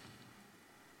questions.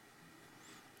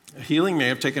 Healing may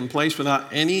have taken place without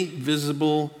any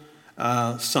visible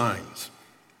signs.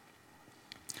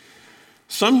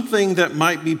 Something that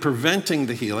might be preventing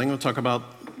the healing, we'll talk about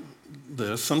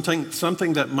this,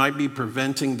 something that might be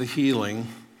preventing the healing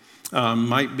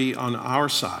might be on our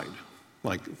side,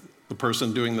 like the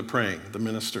person doing the praying, the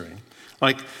ministering.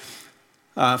 Like,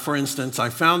 for instance, I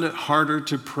found it harder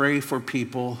to pray for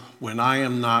people when I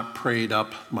am not prayed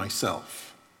up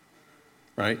myself,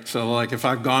 right? So like if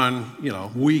I've gone,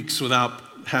 weeks without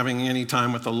having any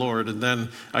time with the Lord, and then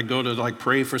I go to like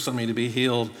pray for somebody to be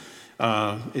healed,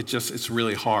 it's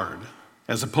really hard.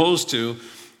 As opposed to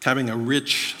having a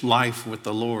rich life with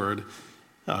the Lord,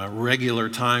 regular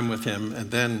time with Him, and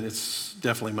then it's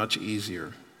definitely much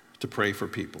easier to pray for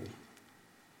people.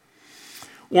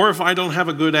 Or if I don't have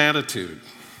a good attitude,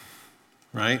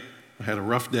 right? I had a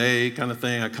rough day kind of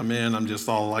thing. I come in, I'm just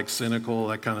all like cynical,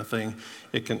 that kind of thing.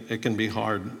 It can be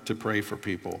hard to pray for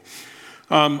people.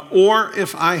 Or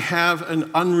if I have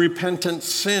an unrepentant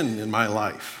sin in my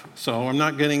life. So I'm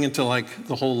not getting into like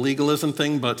the whole legalism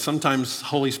thing, but sometimes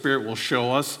Holy Spirit will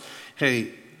show us, hey,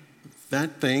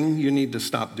 that thing, you need to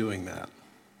stop doing that.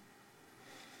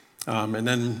 And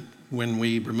then when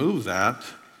we remove that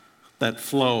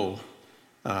flow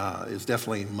is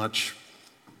definitely much,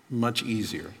 much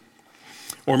easier.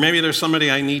 Or maybe there's somebody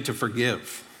I need to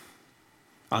forgive.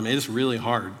 It's really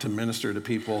hard to minister to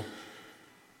people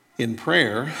in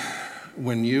prayer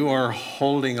when you are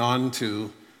holding on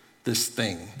to this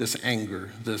thing, this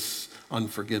anger, this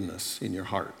unforgiveness in your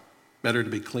heart. Better to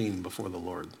be clean before the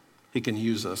Lord. He can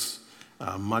use us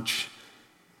much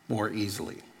more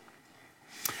easily.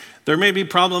 There may be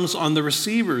problems on the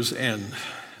receiver's end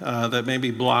that may be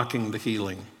blocking the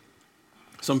healing.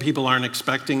 Some people aren't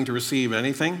expecting to receive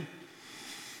anything,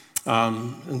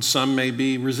 and some may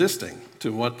be resisting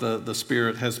to what the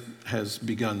Spirit has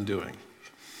begun doing.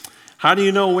 How do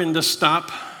you know when to stop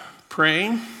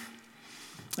praying?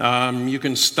 You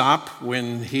can stop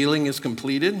when healing is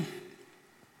completed.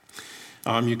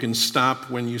 You can stop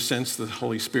when you sense the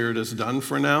Holy Spirit is done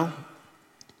for now.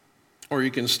 Or you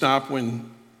can stop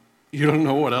when you don't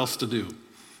know what else to do.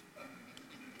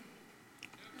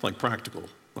 Like practical,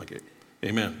 like it.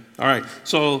 Amen. All right,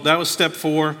 so that was step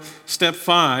 4. Step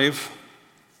 5,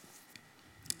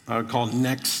 I would call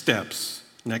next steps.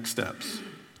 Next steps,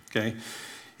 okay?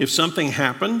 If something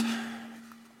happened,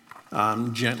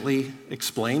 gently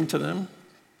explain to them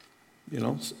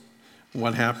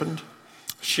what happened.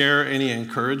 Share any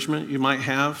encouragement you might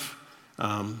have,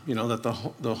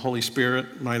 that the Holy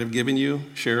Spirit might have given you.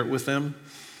 Share it with them.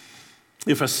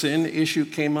 If a sin issue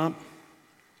came up,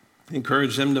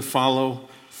 encourage them to follow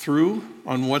through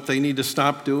on what they need to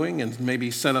stop doing and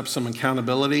maybe set up some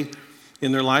accountability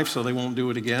in their life so they won't do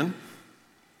it again.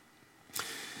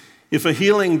 If a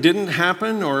healing didn't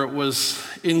happen or it was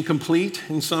incomplete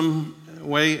in some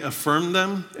way, affirm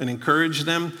them and encourage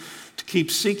them to keep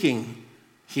seeking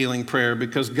healing prayer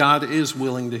because God is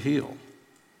willing to heal.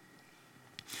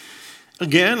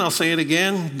 Again, I'll say it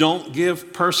again, don't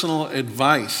give personal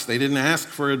advice. They didn't ask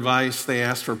for advice, they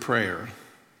asked for prayer.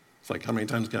 It's like, how many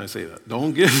times can I say that?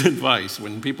 Don't give advice.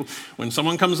 When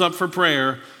someone comes up for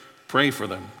prayer, pray for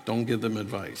them. Don't give them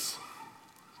advice.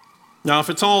 Now,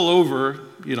 if it's all over,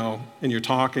 and you're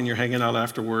talking, you're hanging out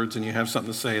afterwards, and you have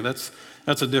something to say, that's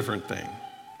a different thing.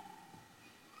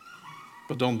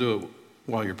 But don't do it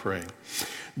while you're praying.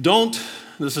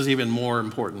 This is even more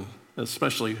important,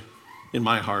 especially in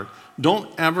my heart,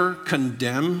 don't ever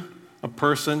condemn a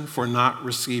person for not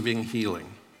receiving healing.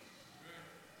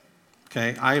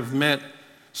 Okay, I have met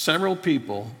several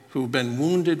people who've been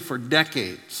wounded for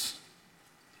decades.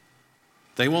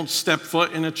 They won't step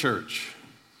foot in a church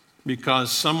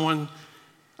because someone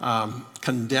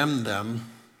condemned them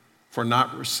for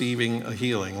not receiving a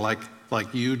healing, like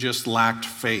you just lacked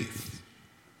faith,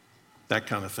 that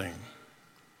kind of thing.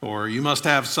 Or you must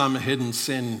have some hidden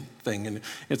sin thing. And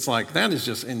it's like, that is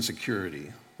just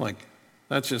insecurity. Like,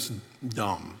 that's just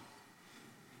dumb.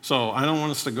 So I don't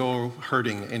want us to go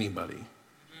hurting anybody,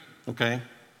 okay?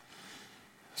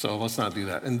 So let's not do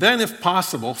that. And then, if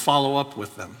possible, follow up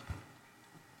with them.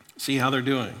 See how they're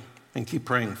doing and keep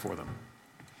praying for them.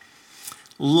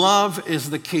 Love is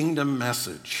the kingdom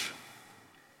message.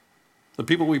 The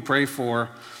people we pray for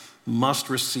must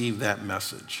receive that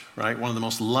message, right? One of the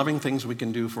most loving things we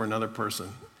can do for another person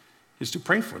is to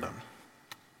pray for them.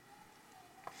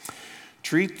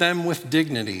 Treat them with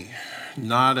dignity,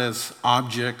 not as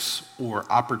objects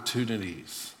or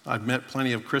opportunities. I've met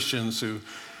plenty of Christians who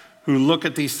look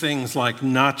at these things like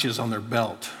notches on their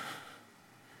belt,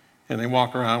 and they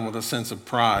walk around with a sense of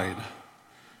pride.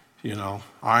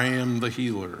 I am the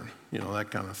healer,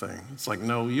 that kind of thing. It's like,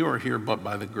 no, you are here but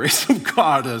by the grace of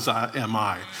God as am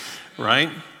I, right?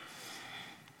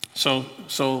 So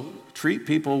treat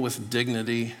people with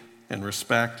dignity and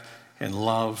respect and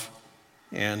love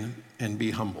and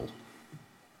be humble.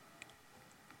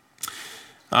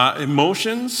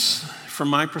 Emotions, from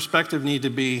my perspective, need to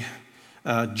be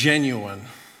genuine,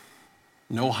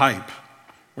 no hype.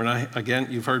 Again,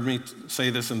 you've heard me say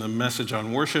this in the message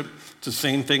on worship. It's the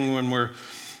same thing when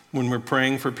we're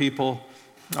praying for people.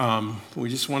 We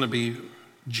just want to be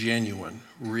genuine,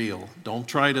 real. Don't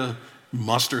try to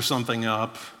muster something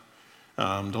up.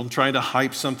 Don't try to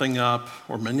hype something up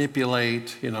or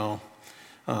manipulate,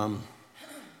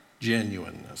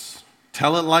 genuineness.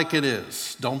 Tell it like it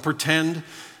is. Don't pretend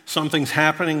something's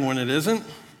happening when it isn't,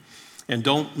 and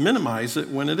don't minimize it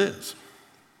when it is.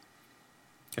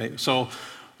 Okay, so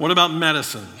what about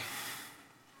medicine?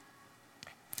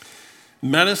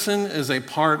 Medicine is a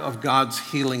part of God's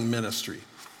healing ministry.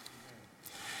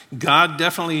 God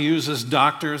definitely uses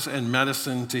doctors and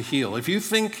medicine to heal. If you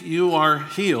think you are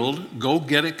healed, go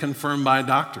get it confirmed by a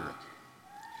doctor.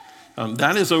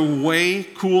 That is a way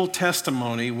cool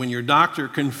testimony when your doctor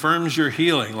confirms your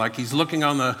healing. Like he's looking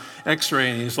on the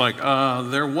x-ray and he's like,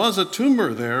 there was a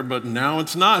tumor there, but now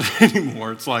it's not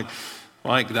anymore. It's like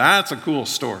that's a cool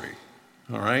story,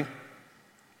 all right?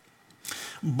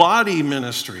 Body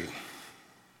ministry,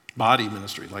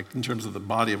 like in terms of the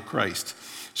body of Christ.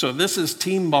 So this is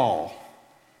team ball,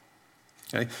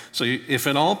 okay? So if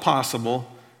at all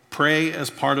possible, pray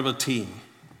as part of a team.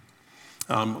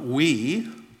 We,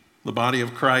 the body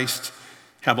of Christ,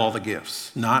 have all the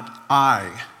gifts, not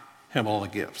I have all the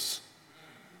gifts.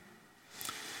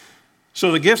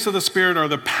 So the gifts of the Spirit are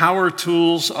the power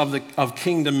tools of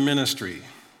kingdom ministry,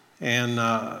 and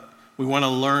we want to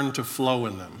learn to flow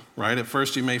in them, right? At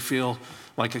first you may feel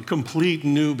like a complete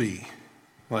newbie,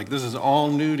 like this is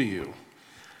all new to you.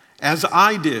 As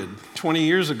I did 20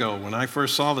 years ago when I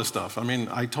first saw this stuff. I mean,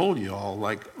 I told you all,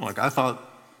 like I thought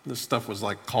this stuff was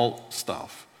like cult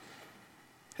stuff.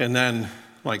 And then,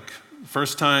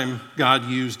 first time God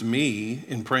used me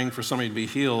in praying for somebody to be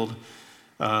healed,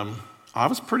 I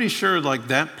was pretty sure,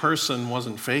 that person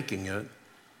wasn't faking it.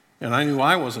 And I knew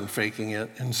I wasn't faking it.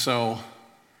 And so,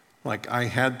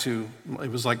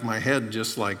 it was like my head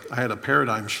I had a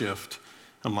paradigm shift.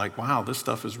 I'm like, wow, this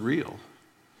stuff is real.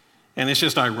 And it's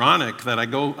just ironic that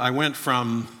I went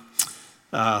from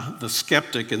the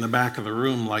skeptic in the back of the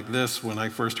room like this when I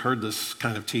first heard this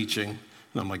kind of teaching.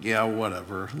 And I'm like, yeah,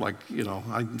 whatever. Like,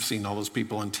 I've seen all those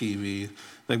people on TV.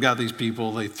 They've got these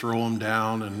people, they throw them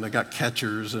down, and they got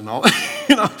catchers and all,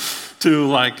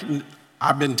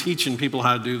 I've been teaching people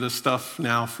how to do this stuff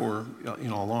now for, a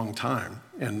long time.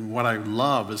 And what I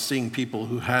love is seeing people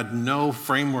who had no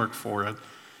framework for it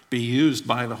be used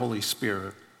by the Holy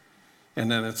Spirit.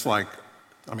 And then it's like,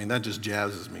 that just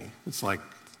jazzes me. It's like,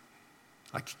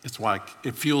 it's why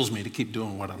it fuels me to keep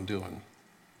doing what I'm doing.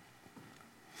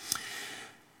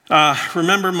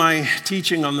 Remember my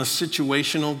teaching on the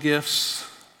situational gifts?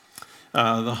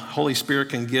 The Holy Spirit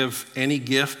can give any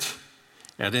gift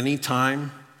at any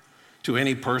time to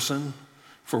any person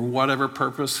for whatever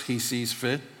purpose he sees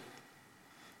fit.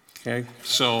 Okay,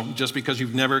 so just because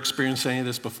you've never experienced any of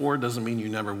this before doesn't mean you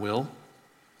never will.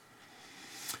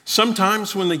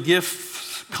 Sometimes when the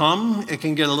gifts come, it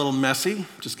can get a little messy.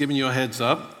 Just giving you a heads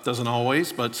up. Doesn't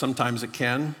always, but sometimes it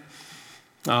can.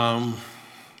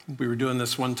 We were doing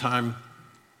this one time.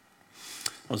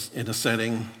 I was in a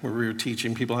setting where we were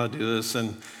teaching people how to do this,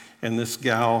 and this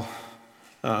gal,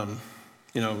 it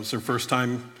was her first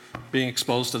time being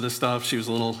exposed to this stuff. She was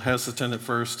a little hesitant at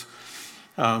first,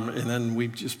 and then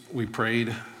we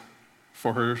prayed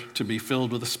for her to be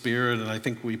filled with the Spirit, and I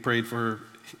think we prayed for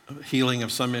healing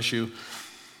of some issue.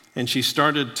 And she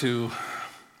started to,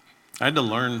 I had to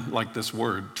learn this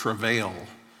word, travail,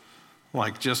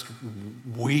 just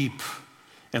weep.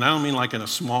 And I don't mean in a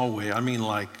small way, I mean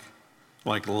like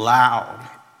loud.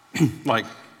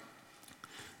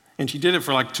 And she did it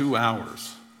for 2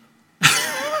 hours.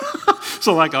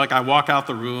 So I walk out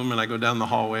the room and I go down the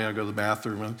hallway, I go to the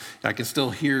bathroom, and I can still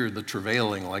hear the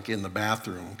travailing in the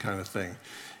bathroom kind of thing.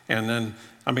 And then,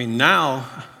 now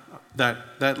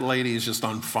that lady is just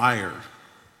on fire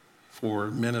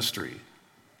for ministry,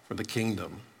 for the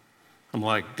kingdom. I'm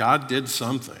like, God did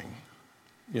something,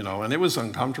 and it was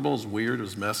uncomfortable, it was weird, it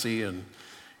was messy, and,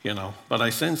 but I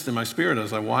sensed in my spirit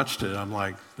as I watched it, I'm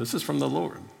like, this is from the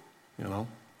Lord,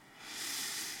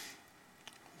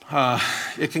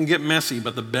 It can get messy,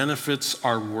 but the benefits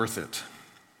are worth it.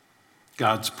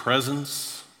 God's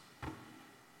presence,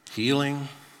 healing,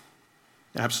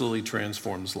 absolutely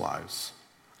transforms lives.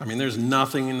 There's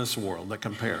nothing in this world that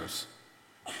compares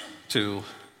to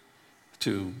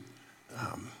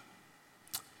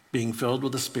being filled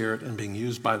with the Spirit and being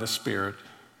used by the Spirit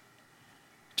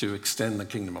to extend the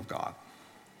kingdom of God.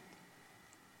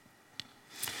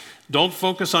 Don't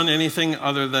focus on anything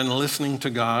other than listening to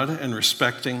God and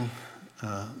respecting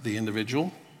the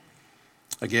individual.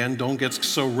 Again, don't get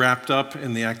so wrapped up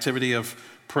in the activity of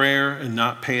prayer and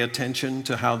not pay attention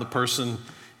to how the person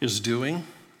is doing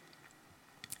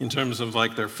in terms of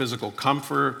their physical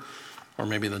comfort or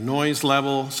maybe the noise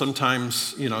level.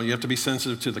 Sometimes, you have to be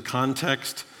sensitive to the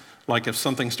context. If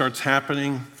something starts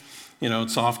happening,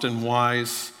 it's often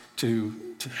wise to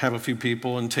have a few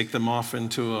people and take them off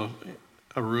into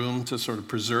a room to sort of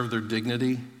preserve their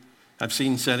dignity. I've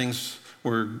seen settings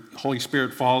where Holy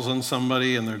Spirit falls on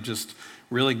somebody and they're just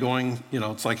really going,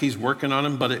 it's like he's working on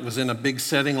them, but it was in a big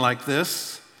setting like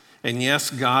this. And yes,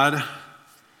 God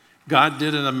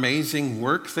did an amazing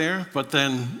work there, but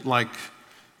then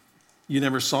you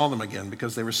never saw them again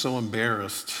because they were so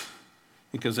embarrassed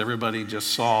because everybody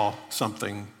just saw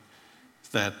something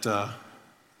that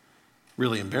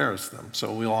really embarrassed them.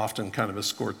 So we'll often kind of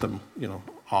escort them,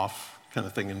 off kind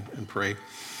of thing and pray.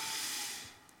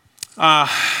 Now,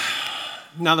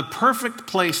 the perfect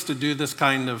place to do this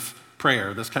kind of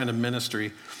prayer, this kind of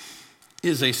ministry,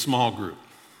 is a small group.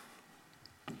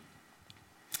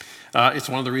 It's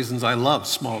one of the reasons I love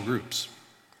small groups.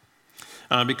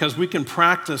 Because we can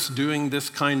practice doing this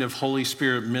kind of Holy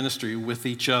Spirit ministry with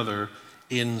each other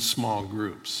in small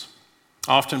groups.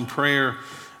 Often prayer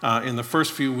in the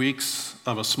first few weeks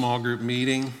of a small group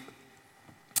meeting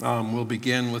we'll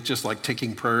begin with just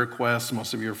taking prayer requests.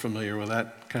 Most of you are familiar with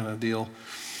that kind of deal.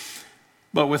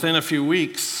 But within a few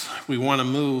weeks, we want to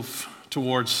move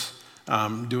towards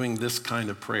doing this kind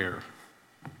of prayer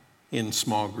in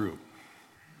small group.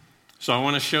 So I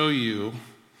want to show you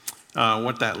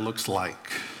what that looks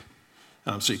like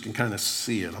so you can kind of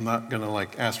see it. I'm not going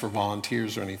to ask for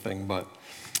volunteers or anything, but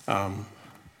I'm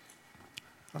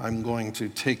going to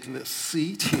take this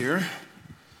seat here.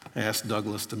 I asked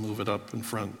Douglas to move it up in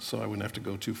front so I wouldn't have to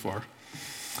go too far.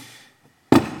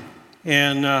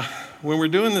 And when we're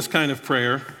doing this kind of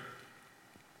prayer,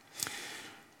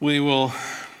 we will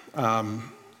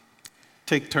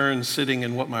take turns sitting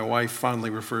in what my wife fondly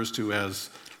refers to as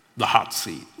the hot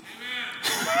seat.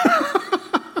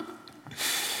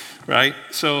 Right?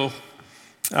 So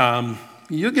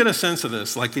you'll get a sense of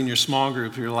this. In your small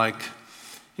group, you're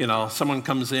someone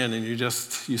comes in and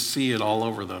you see it all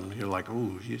over them. You're like,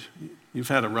 ooh, you've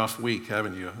had a rough week,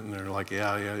 haven't you? And they're like,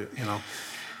 yeah.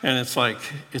 And it's like,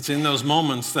 it's in those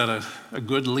moments that a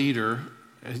good leader,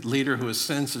 a leader who is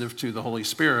sensitive to the Holy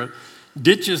Spirit,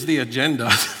 ditches the agenda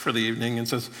for the evening and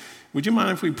says, would you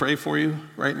mind if we pray for you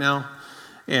right now?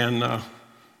 And, oh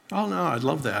no, I'd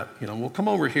love that. We'll come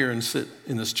over here and sit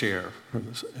in this chair.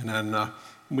 And then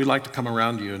we'd like to come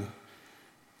around you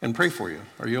and pray for you.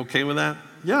 Are you okay with that?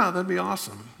 Yeah, that'd be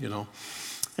awesome,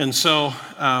 And so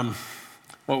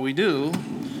what we do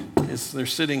is they're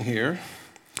sitting here,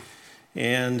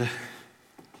 and,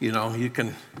 you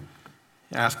can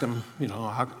ask them,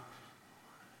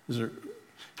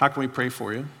 how can we pray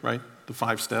for you, right? The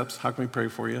 5 steps, how can we pray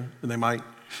for you? And they might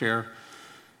share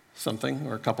something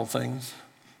or a couple things.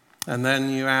 And then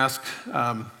you ask,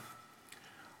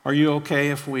 are you okay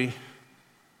if we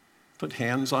put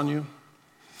hands on you?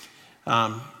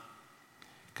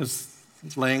 Because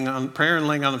prayer and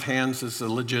laying on of hands is a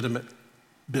legitimate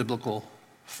biblical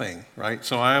thing, right?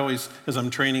 So I always, as I'm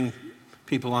training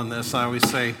people on this, I always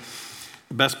say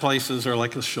the best places are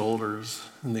like the shoulders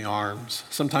and the arms.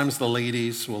 Sometimes the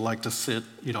ladies will like to sit,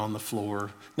 on the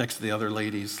floor next to the other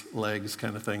lady's legs,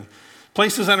 kind of thing.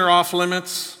 Places that are off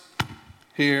limits,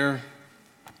 here,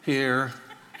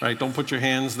 right? Don't put your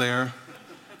hands there,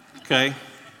 okay?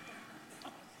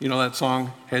 You know that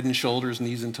song, head and shoulders,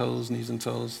 knees and toes, knees and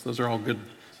toes? Those are all good,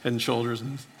 head and shoulders.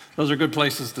 Those are good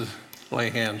places to lay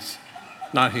hands.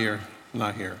 Not here,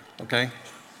 okay?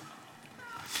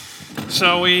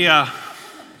 So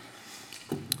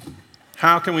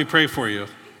how can we pray for you?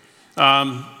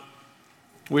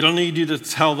 We don't need you to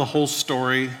tell the whole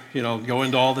story, go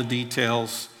into all the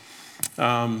details.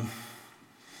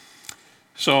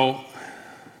 So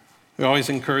we always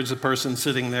encourage the person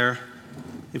sitting there,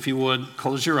 if you would,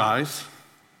 close your eyes.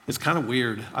 It's kind of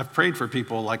weird. I've prayed for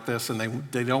people like this, and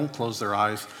they don't close their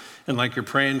eyes. And like you're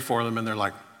praying for them, and they're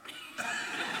like,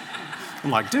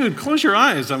 I'm like, dude, close your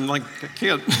eyes. I'm like, I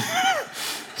can't.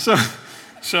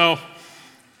 So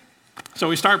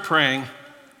we start praying,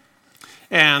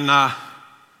 and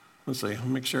let's see, I'll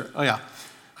make sure. Oh yeah.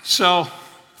 So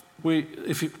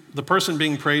the person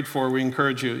being prayed for, we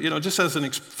encourage you, just as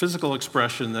a physical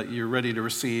expression that you're ready to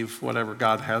receive whatever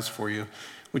God has for you,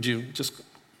 would you just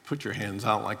put your hands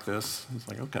out like this? It's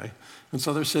like, okay. And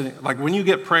so they're sitting, like when you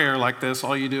get prayer like this,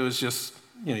 all you do is just,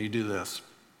 you do this,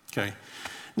 okay?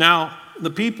 Now, the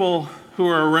people who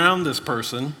are around this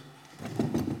person,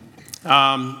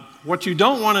 what you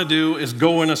don't want to do is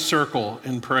go in a circle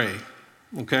and pray,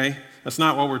 okay? That's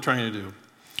not what we're trying to do.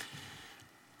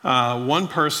 One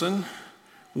person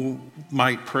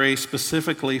might pray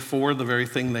specifically for the very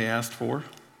thing they asked for.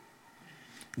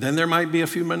 Then there might be a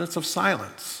few minutes of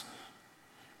silence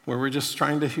where we're just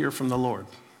trying to hear from the Lord.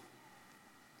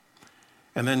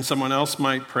 And then someone else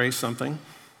might pray something.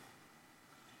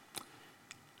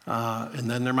 And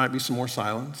then there might be some more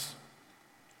silence.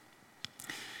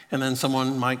 And then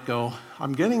someone might go,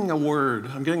 I'm getting a word,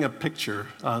 I'm getting a picture.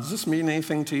 Does this mean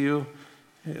anything to you?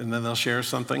 And then they'll share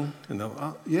something, and they'll,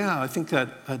 oh, yeah, I think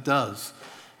that does.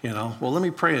 Well, let me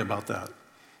pray about that.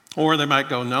 Or they might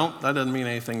go, no, that doesn't mean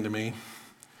anything to me.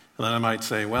 And then I might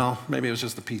say, well, maybe it was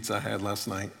just the pizza I had last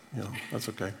night. That's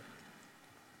okay.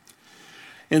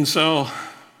 And so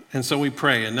we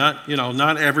pray, and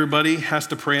not everybody has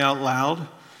to pray out loud.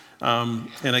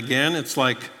 And again, it's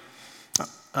like,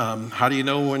 how do you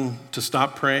know when to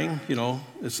stop praying?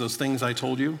 It's those things I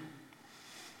told you.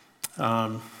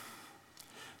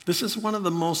 This is one of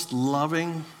the most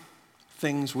loving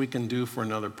things we can do for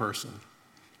another person,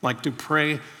 like to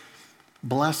pray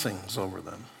blessings over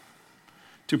them,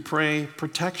 to pray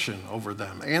protection over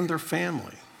them and their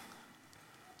family,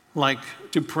 like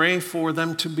to pray for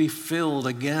them to be filled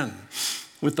again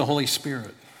with the Holy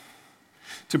Spirit,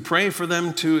 to pray for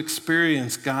them to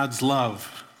experience God's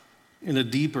love in a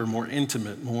deeper, more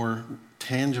intimate, more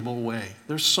tangible way.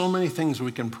 There's so many things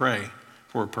we can pray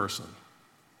for a person,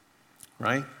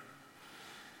 right?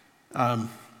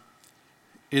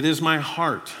 It is my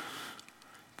heart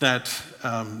that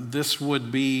this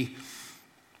would become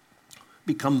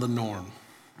the norm,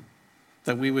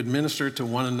 that we would minister to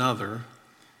one another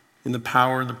in the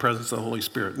power and the presence of the Holy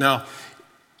Spirit. Now,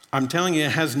 I'm telling you,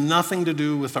 it has nothing to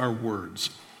do with our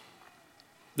words.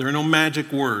 There are no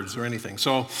magic words or anything.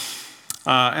 So,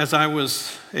 as I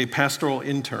was a pastoral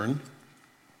intern,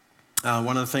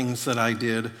 one of the things that I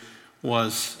did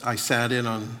was I sat in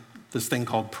on this thing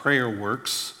called Prayer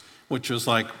Works, which was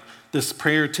like this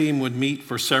prayer team would meet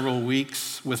for several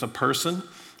weeks with a person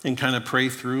and kind of pray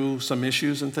through some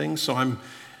issues and things. So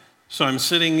I'm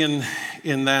sitting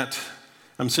in that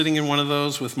I'm sitting in one of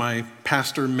those with my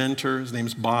pastor mentor. His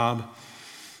name's Bob.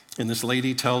 And this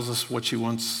lady tells us what she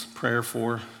wants prayer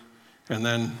for. And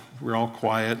then we're all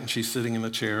quiet, and she's sitting in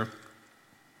the chair.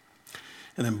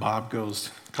 And then Bob goes,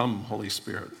 "Come, Holy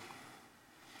Spirit."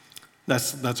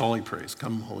 That's all he prays,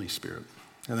 "Come, Holy Spirit."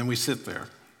 And then we sit there.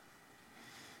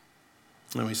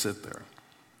 And we sit there.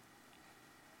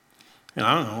 And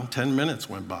I don't know, 10 minutes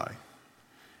went by.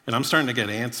 And I'm starting to get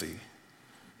antsy.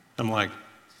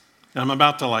 I'm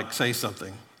about to say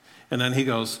something. And then he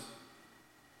goes.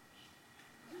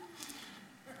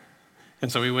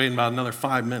 And so we waited about another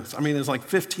 5 minutes. It's like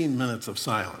 15 minutes of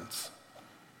silence.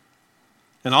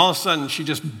 And all of a sudden, she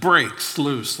just breaks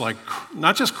loose,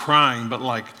 not just crying,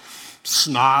 but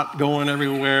snot going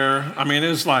everywhere. It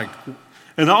was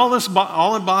and all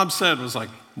that Bob said was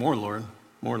 "More, Lord,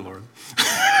 more, Lord."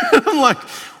 I'm like,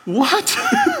 what?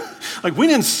 We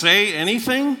didn't say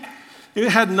anything. It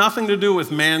had nothing to do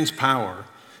with man's power.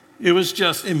 It was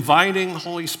just inviting the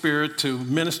Holy Spirit to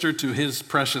minister to his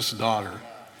precious daughter.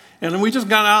 And then we just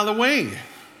got out of the way.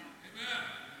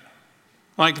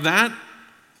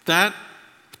 That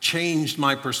changed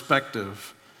my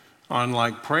perspective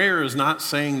on prayer is not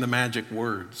saying the magic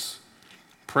words.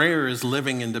 Prayer is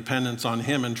living in dependence on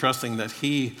him and trusting that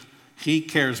he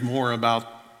cares more about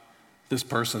this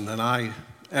person than I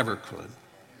ever could.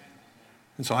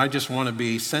 And so I just want to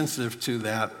be sensitive to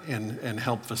that and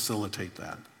help facilitate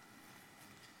that.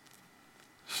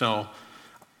 So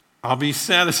I'll be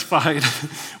satisfied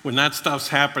when that stuff's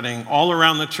happening all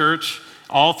around the church,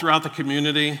 all throughout the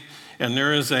community, and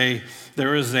there is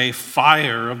a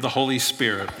fire of the Holy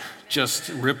Spirit just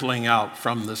rippling out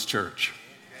from this church.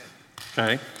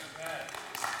 Okay?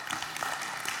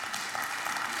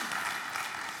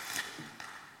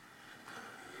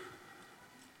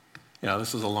 Yeah,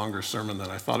 this is a longer sermon than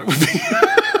I thought it would be.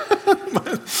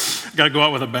 Got to go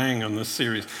out with a bang on this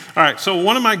series. All right, so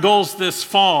one of my goals this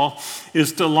fall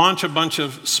is to launch a bunch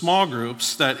of small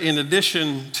groups that, in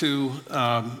addition to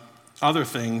other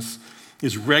things,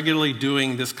 is regularly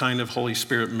doing this kind of Holy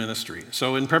Spirit ministry.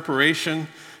 So in preparation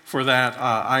for that,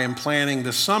 I am planning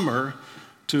this summer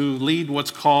to lead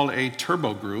what's called a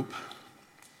turbo group,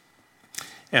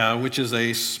 which is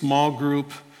a small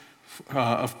group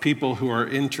of people who are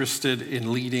interested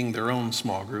in leading their own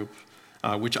small group,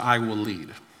 which I will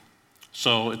lead.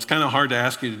 So it's kind of hard to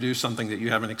ask you to do something that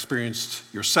you haven't experienced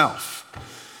yourself.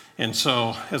 And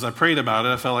so as I prayed about it,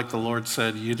 I felt like the Lord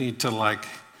said, you need to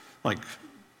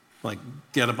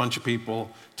get a bunch of people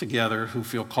together who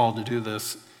feel called to do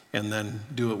this and then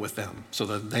do it with them so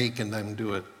that they can then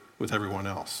do it with everyone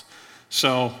else.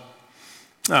 So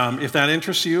if that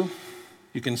interests you,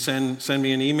 you can send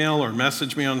me an email or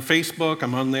message me on Facebook.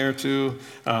 I'm on there too.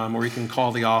 Or you can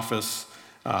call the office,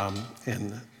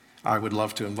 and I would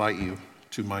love to invite you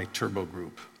to my turbo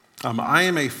group. I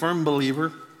am a firm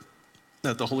believer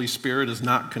that the Holy Spirit is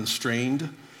not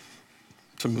constrained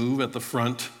to move at the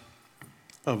front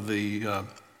of the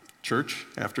church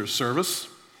after service.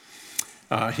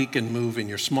 He can move in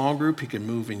your small group. He can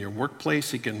move in your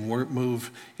workplace. He can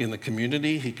move in the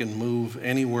community. He can move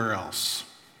anywhere else.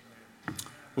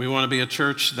 We want to be a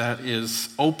church that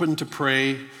is open to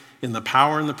pray in the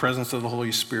power and the presence of the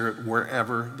Holy Spirit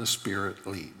wherever the Spirit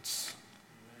leads.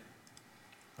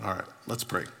 All right, let's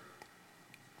pray.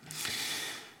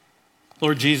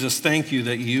 Lord Jesus, thank you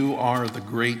that you are the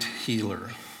great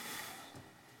healer.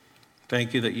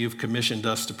 Thank you that you've commissioned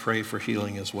us to pray for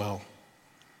healing as well.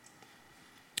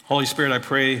 Holy Spirit, I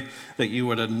pray that you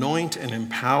would anoint and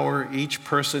empower each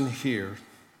person here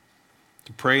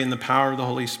to pray in the power of the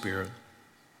Holy Spirit,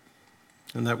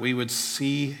 and that we would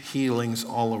see healings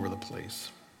all over the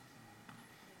place.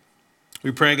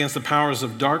 We pray against the powers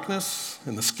of darkness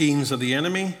and the schemes of the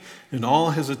enemy and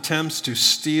all his attempts to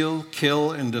steal,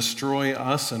 kill, and destroy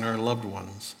us and our loved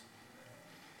ones.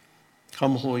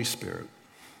 Come, Holy Spirit.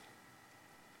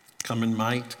 Come in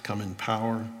might, come in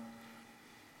power.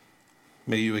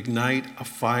 May you ignite a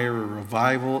fire, a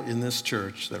revival in this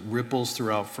church that ripples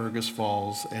throughout Fergus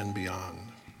Falls and beyond.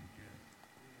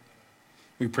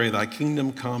 We pray thy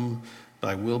kingdom come,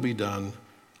 thy will be done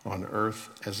on earth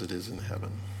as it is in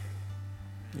heaven.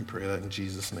 We pray that in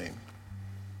Jesus' name.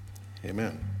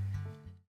 Amen.